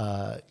props.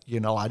 I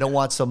don't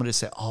want somebody to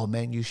say, "Oh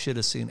man, you should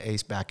have seen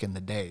Ace back in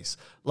the days."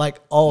 Like,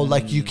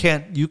 like you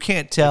can't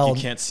tell. You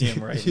can't see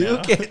him right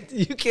now.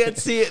 You can't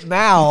see it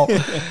now.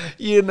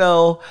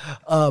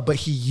 But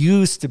he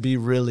used to be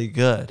really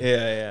good.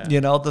 Yeah.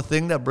 The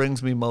thing that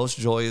brings me most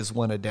joy is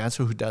when a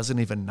dancer who doesn't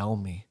even know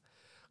me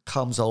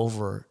comes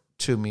over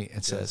to me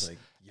and says, like,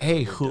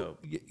 "Hey,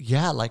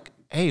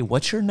 hey,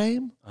 what's your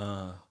name?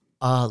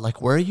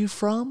 Like, where are you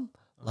from?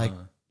 Like."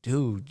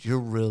 Dude, you're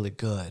really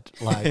good.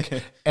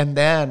 Like, and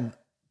then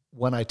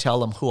when I tell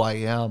them who I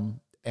am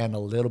and a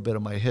little bit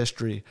of my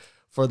history,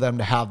 for them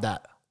to have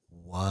that,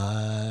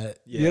 what?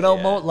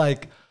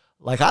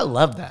 Like I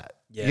love that,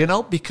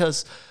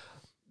 because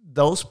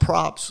those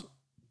props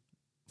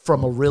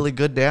from a really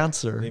good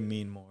dancer, they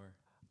mean more.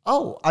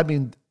 Oh, I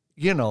mean,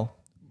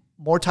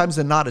 more times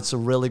than not, it's a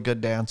really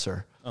good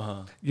dancer.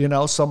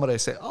 Somebody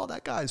say, oh,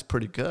 that guy's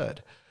pretty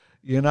good,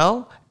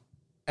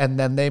 and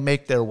then they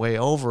make their way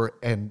over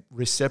and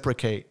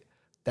reciprocate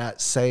that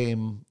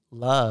same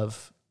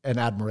love and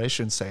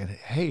admiration, saying,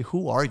 hey,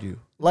 who are you?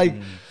 Like,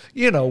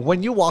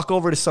 when you walk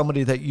over to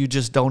somebody that you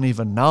just don't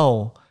even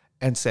know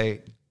and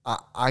say,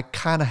 I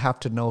kind of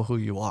have to know who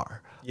you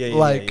are.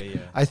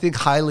 I think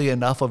highly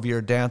enough of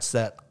your dance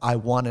that I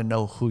want to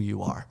know who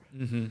you are.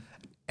 Mm-hmm.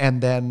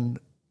 And then,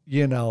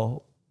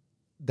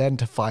 then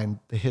to find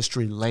the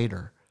history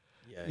later,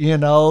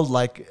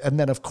 and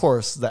then of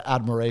course the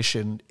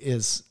admiration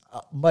is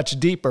much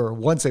deeper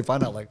once they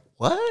find out, like,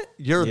 what?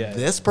 You're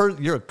this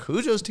person, you're a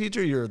Cujo's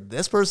teacher, you're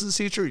this person's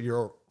teacher,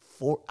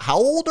 how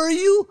old are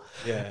you?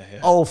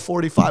 Oh,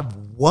 45.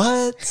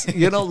 What?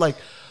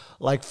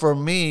 like for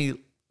me,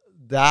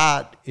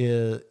 that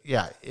is,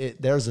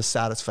 there's a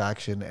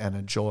satisfaction and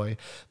a joy,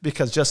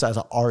 because just as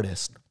an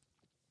artist,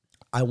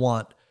 I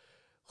want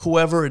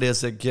whoever it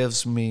is that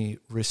gives me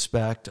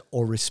respect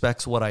or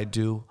respects what I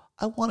do,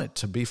 I want it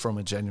to be from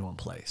a genuine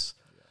place.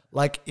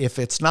 Like, if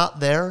it's not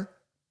there,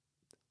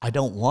 I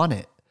don't want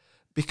it,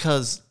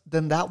 because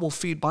then that will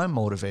feed my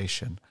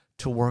motivation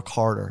to work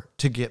harder,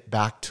 to get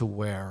back to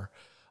where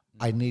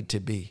I need to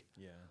be.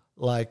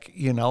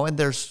 And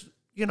there's,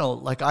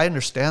 I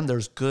understand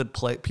there's good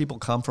people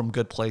come from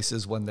good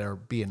places when they're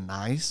being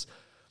nice,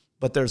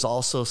 but there's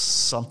also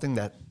something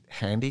that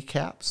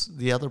handicaps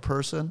the other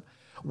person,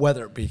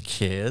 whether it be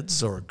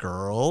kids or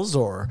girls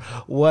or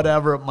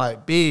whatever it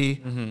might be.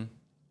 Mm-hmm.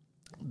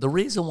 The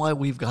reason why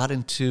we've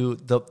gotten to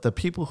the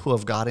people who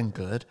have gotten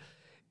good,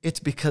 it's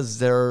because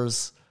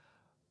there's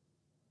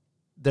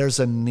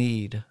a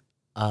need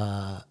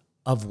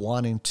of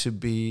wanting to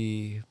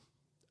be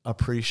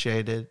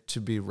appreciated,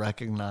 to be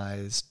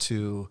recognized,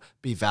 to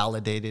be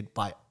validated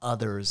by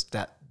others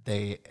that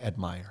they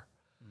admire.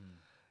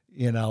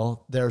 You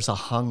know, there's a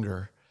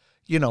hunger.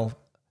 You know,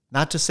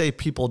 not to say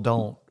people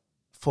don't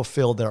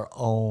fulfill their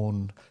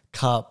own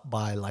cup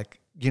by like,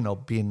 you know,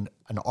 being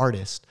an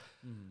artist,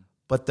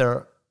 but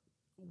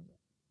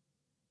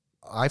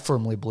I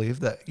firmly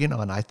believe that, you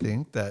know, and I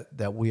think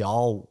that we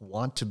all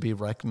want to be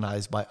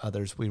recognized by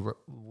others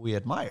we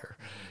admire.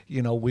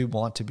 You know, we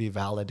want to be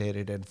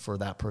validated, and for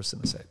that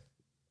person to say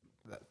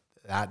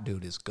that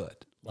dude is good.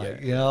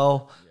 Like, you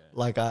know,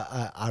 like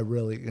I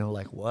really, you know,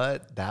 like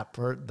what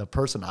the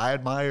person I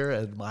admire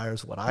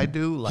admires what I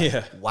do. Like,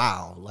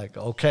 wow. Like,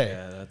 okay.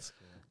 Yeah, that's cool.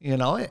 You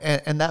know,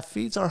 and that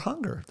feeds our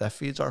hunger. That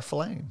feeds our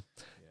flame.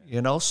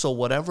 You know, so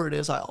whatever it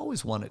is, I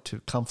always want it to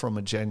come from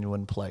a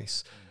genuine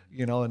place.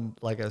 You know, and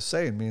like I was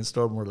saying, me and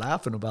Storm were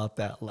laughing about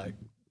that. Like,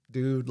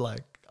 dude,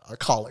 like, I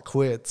call it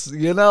quits.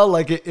 You know,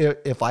 like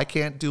if I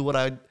can't do what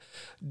I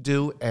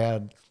do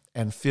and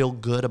feel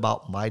good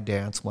about my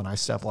dance when I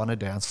step on a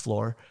dance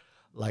floor,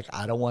 like,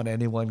 I don't want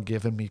anyone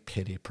giving me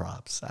pity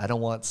props. I don't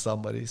want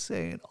somebody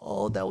saying,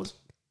 oh, that was,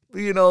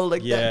 you know,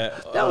 like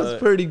that was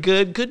pretty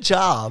good. Good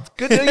job.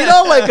 Good, you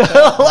know, like,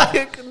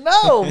 like,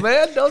 no,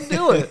 man, don't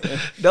do it.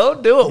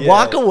 Don't do it.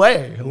 Walk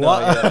away.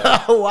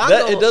 Walk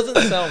away. It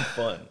doesn't sound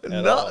fun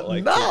at all.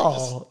 Like,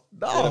 no.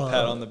 Get a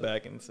pat on the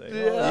back and say,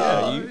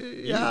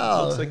 it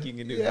looks like you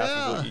can do half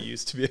of what you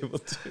used to be able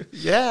to.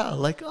 Yeah,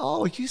 like,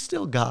 oh, you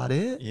still got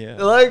it. Yeah.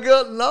 Like,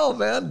 no,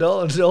 man,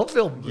 don't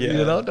feel, you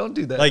know, don't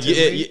do that. Like,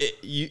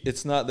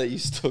 it's not that you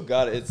still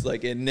got it. It's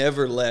like it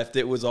never left.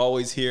 It was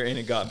always here and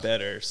it got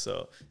better.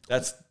 So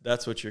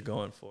that's what you're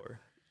going for.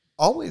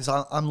 Always,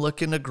 I'm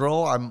looking to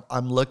grow.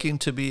 I'm looking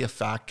to be a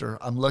factor.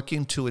 I'm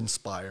looking to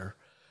inspire,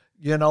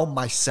 you know,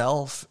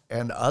 myself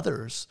and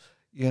others,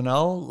 you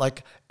know,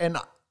 like, and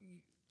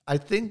I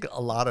think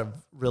a lot of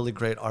really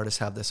great artists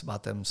have this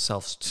about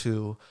themselves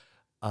too,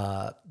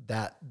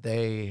 that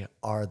they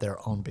are their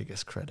own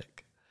biggest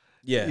critic.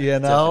 Yeah, you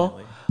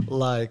know, definitely.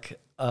 Like,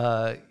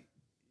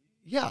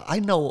 I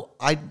know.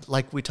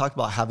 Like we talked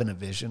about having a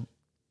vision.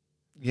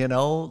 You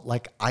know,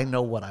 like I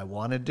know what I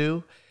want to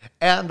do,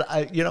 and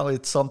you know,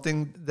 it's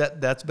something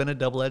that's been a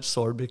double-edged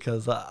sword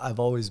because I've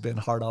always been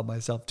hard on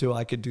myself too.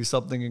 I could do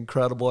something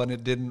incredible and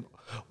it didn't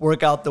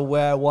work out the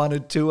way I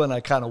wanted to, and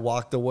I kind of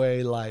walked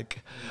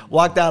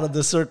out of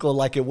the circle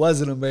like it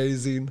wasn't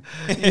amazing,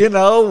 you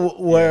know,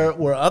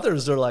 where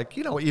others are like,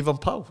 you know, even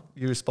Poe,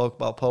 you spoke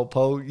about Poe.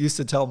 Poe used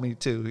to tell me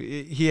too,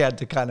 he had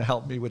to kind of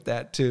help me with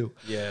that too.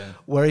 Yeah.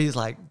 Where he's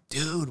like,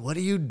 dude, what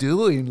are you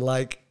doing?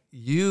 Like,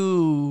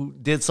 you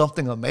did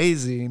something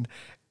amazing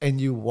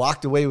and you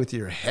walked away with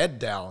your head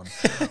down.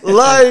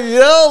 Like, you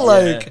know,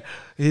 like,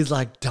 he's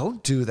like,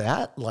 don't do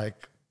that. Like,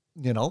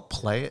 you know,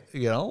 play it,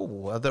 you know,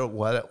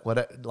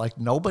 like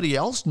nobody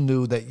else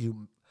knew that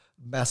you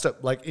messed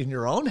up. Like in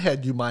your own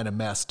head, you might have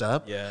messed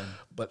up. Yeah.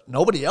 But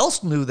nobody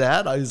else knew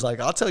that. I was like,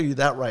 I'll tell you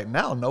that right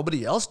now.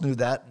 Nobody else knew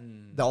that.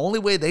 The only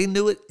way they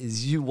knew it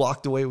is you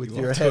walked away with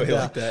your head down.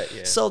 Like that,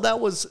 yeah. So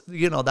that was,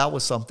 you know, that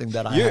was something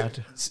that I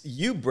had.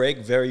 You break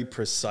very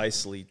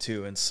precisely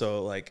too. And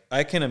so like,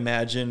 I can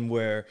imagine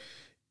where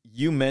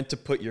you meant to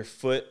put your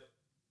foot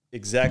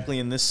exactly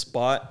in this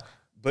spot,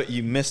 but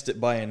you missed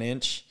it by an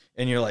inch.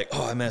 And you're like,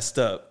 oh, I messed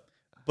up.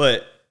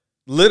 But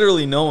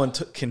literally no one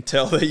can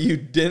tell that you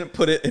didn't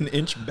put it an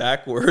inch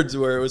backwards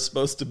where it was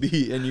supposed to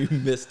be and you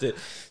missed it.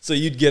 So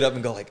you'd get up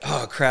and go like,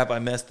 oh, crap, I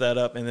messed that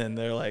up. And then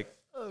they're like,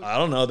 I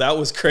don't know, that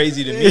was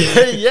crazy to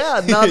me.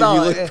 Yeah, no.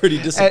 You look pretty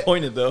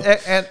disappointed, though.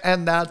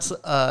 And that's,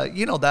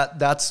 you know,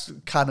 that's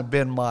kind of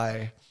been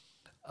my,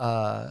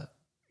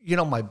 you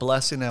know, my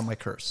blessing and my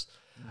curse.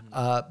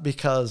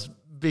 Because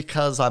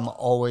I'm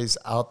always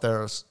out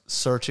there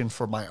searching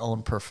for my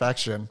own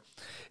perfection,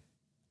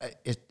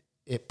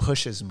 it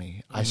pushes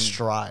me. I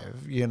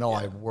strive, you know,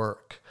 I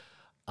work.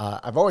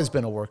 I've always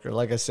been a worker.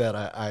 Like I said,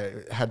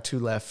 I had 2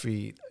 left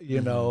feet, you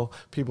know,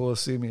 people will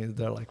see me.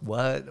 They're like,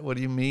 what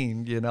do you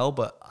mean? You know,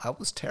 but I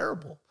was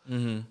terrible.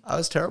 I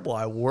was terrible.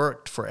 I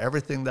worked for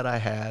everything that I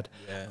had.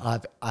 Yeah.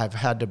 I've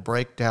had to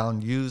break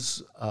down,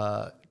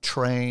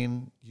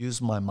 train,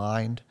 use my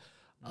mind,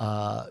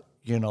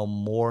 you know,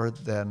 more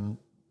than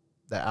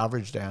the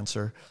average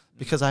dancer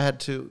because I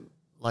had to,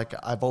 like,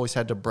 I've always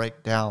had to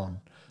break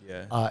down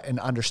an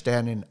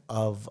understanding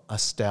of a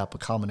step, a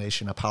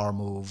combination, a power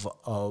move,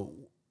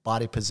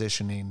 body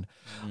positioning,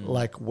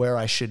 like where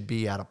I should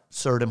be at a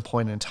certain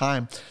point in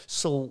time.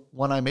 So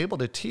when I'm able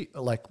to teach,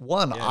 like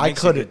I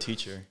could, a good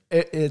teacher.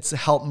 It's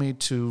helped me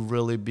to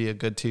really be a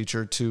good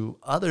teacher to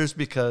others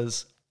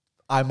because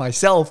I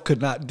myself could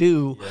not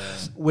do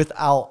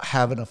without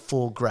having a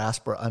full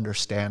grasp or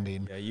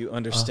understanding. Yeah, you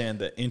understand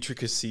the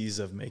intricacies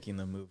of making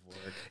the move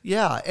work.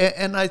 Yeah,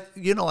 and I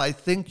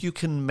think you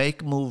can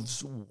make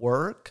moves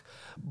work,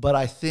 but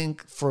I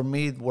think for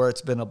me where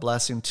it's been a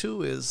blessing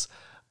too is,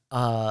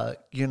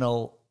 you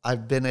know,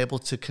 I've been able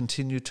to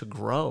continue to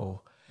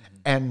grow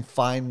and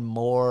find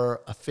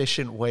more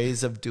efficient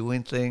ways of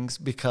doing things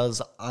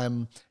because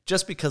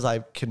because I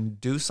can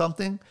do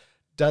something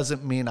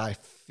doesn't mean I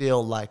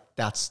feel like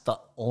that's the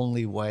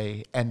only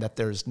way and that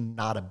there's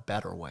not a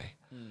better way.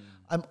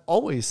 I'm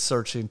always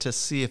searching to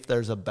see if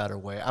there's a better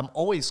way. I'm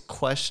always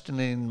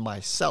questioning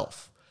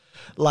myself.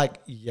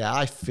 Like, yeah,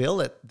 I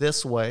feel it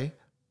this way,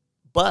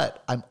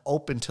 but I'm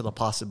open to the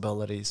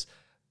possibilities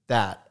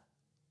that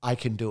I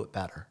can do it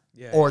better,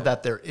 or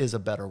that there is a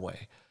better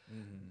way.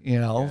 You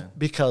know,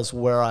 because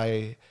where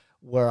I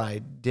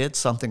did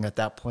something at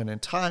that point in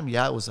time,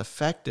 it was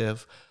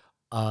effective,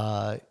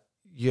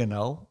 you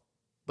know,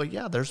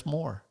 but there's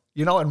more.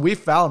 You know, and we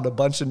found a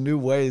bunch of new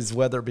ways,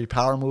 whether it be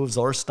power moves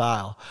or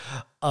style,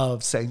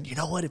 of saying, you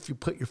know what, if you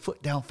put your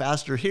foot down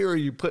faster here, or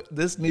you put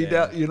this knee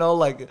down, you know,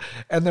 like,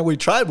 and then we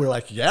tried, we're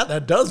like,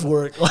 that does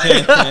work.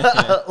 Like,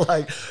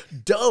 like,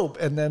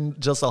 dope. And then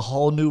just a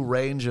whole new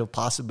range of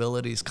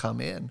possibilities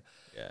come in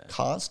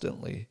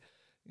constantly,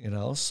 you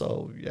know?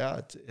 So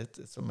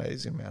it's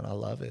amazing, man. I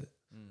love it.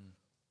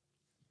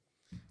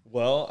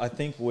 Well, I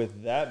think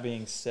with that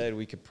being said,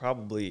 we could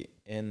probably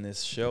end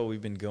this show.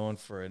 We've been going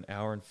for an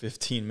hour and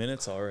 15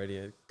 minutes already.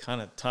 It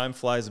kind of time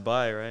flies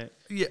by, right?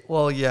 Yeah.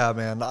 Well, yeah,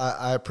 man.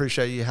 I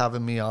appreciate you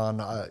having me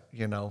on.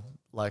 You know,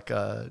 like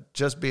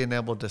just being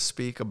able to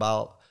speak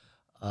about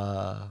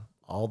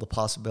all the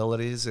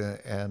possibilities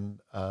and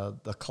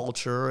the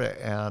culture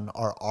and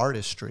our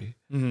artistry.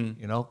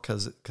 You know,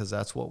 because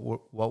that's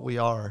what we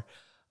are.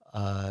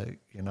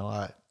 You know,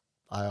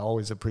 I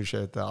always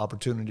appreciate the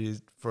opportunity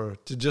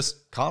to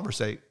just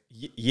conversate.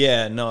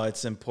 Yeah, no,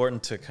 it's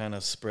important to kind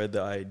of spread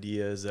the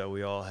ideas that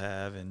we all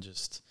have and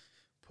just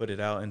put it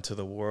out into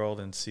the world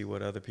and see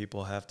what other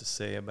people have to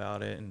say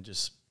about it. And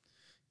just,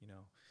 you know,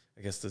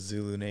 I guess the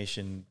Zulu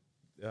Nation,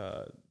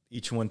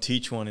 each one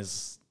teach one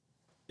is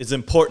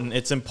important.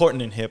 It's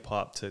important in hip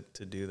hop to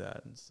do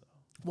that. And so.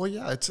 Well,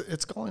 yeah,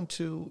 it's going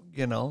to,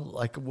 you know,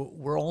 like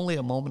we're only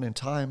a moment in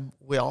time.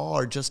 We all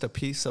are just a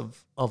piece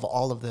of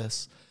all of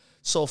this.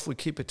 So if we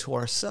keep it to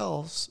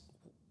ourselves,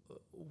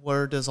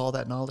 where does all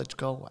that knowledge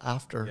go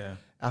after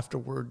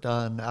we're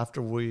done,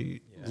 after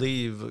we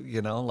leave?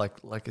 You know,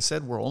 like I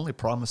said, we're only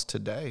promised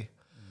today.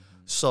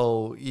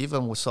 So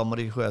even with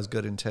somebody who has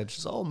good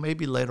intentions,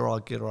 maybe later I'll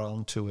get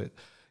around to it,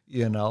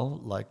 you know,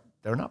 like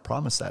they're not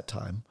promised that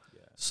time.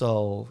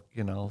 So,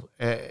 you know,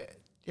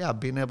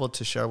 being able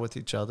to share with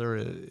each other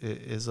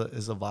is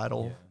a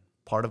vital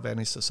part of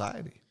any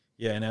society.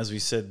 Yeah, and as we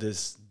said,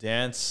 this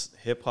dance,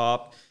 hip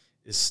hop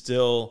is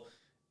still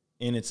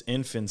in its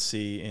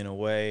infancy in a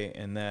way,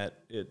 and that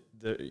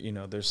you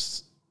know,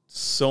 there's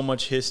so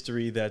much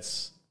history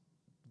that's,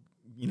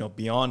 you know,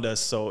 beyond us.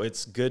 So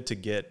it's good to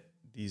get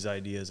these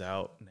ideas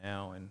out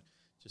now, and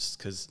just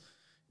because,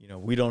 you know,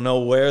 we don't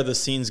know where the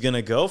scene's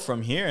gonna go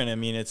from here, and I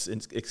mean, it's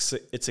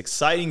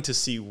exciting to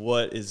see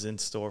what is in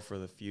store for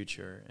the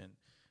future, and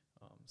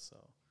so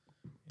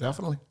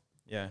definitely,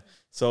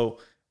 So.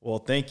 Well,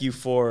 thank you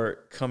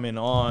for coming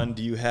on.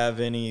 Do you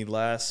have any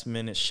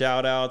last-minute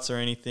shout-outs or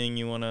anything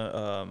you want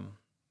to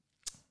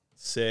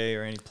say,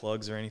 or any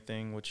plugs or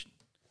anything?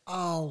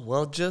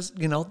 Well, just,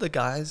 you know, the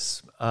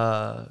guys,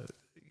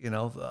 you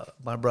know,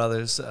 my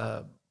brothers,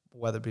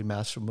 whether it be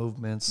Master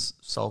Movements,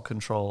 Soul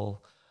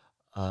Control,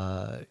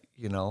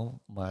 you know,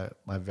 my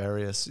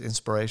various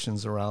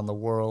inspirations around the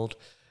world,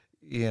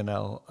 you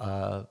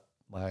know,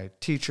 my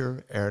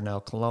teacher, Aaron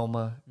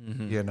Coloma,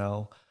 you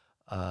know,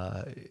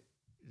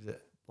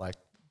 like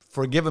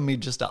for giving me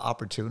just an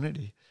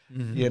opportunity,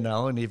 you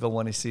know, and even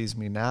when he sees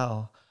me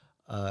now,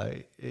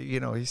 you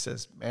know, he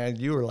says, man,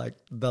 you were like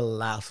the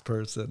last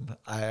person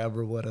I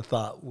ever would have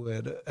thought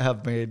would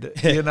have made,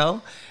 you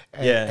know,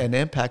 an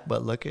impact.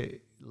 But look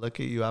at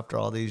you after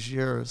all these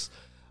years,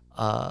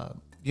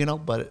 you know,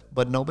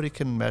 but nobody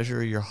can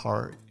measure your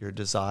heart, your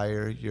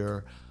desire,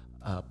 your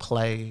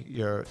play,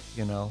 your,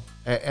 you know,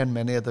 and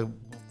many of the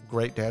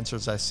great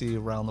dancers I see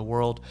around the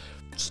world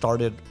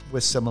started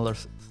with similar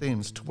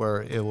themes, to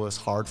where it was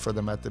hard for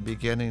them at the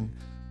beginning,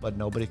 but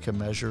nobody can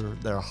measure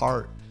their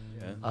heart.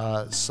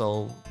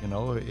 So, you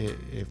know,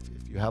 if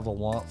you have a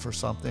want for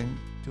something,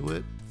 do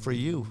it for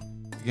you.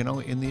 You know,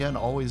 in the end,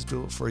 always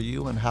do it for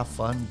you and have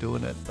fun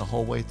doing it the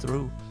whole way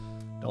through.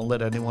 Don't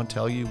let anyone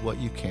tell you what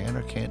you can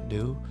or can't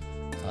do.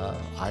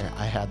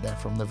 I had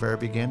that from the very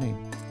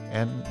beginning,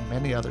 and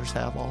many others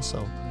have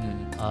also.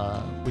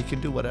 We can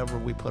do whatever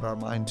we put our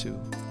mind to,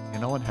 you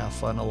know, and have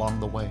fun along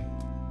the way.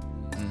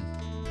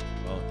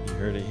 Well, you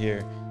heard it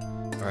here.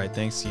 All right,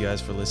 thanks to you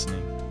guys for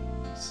listening.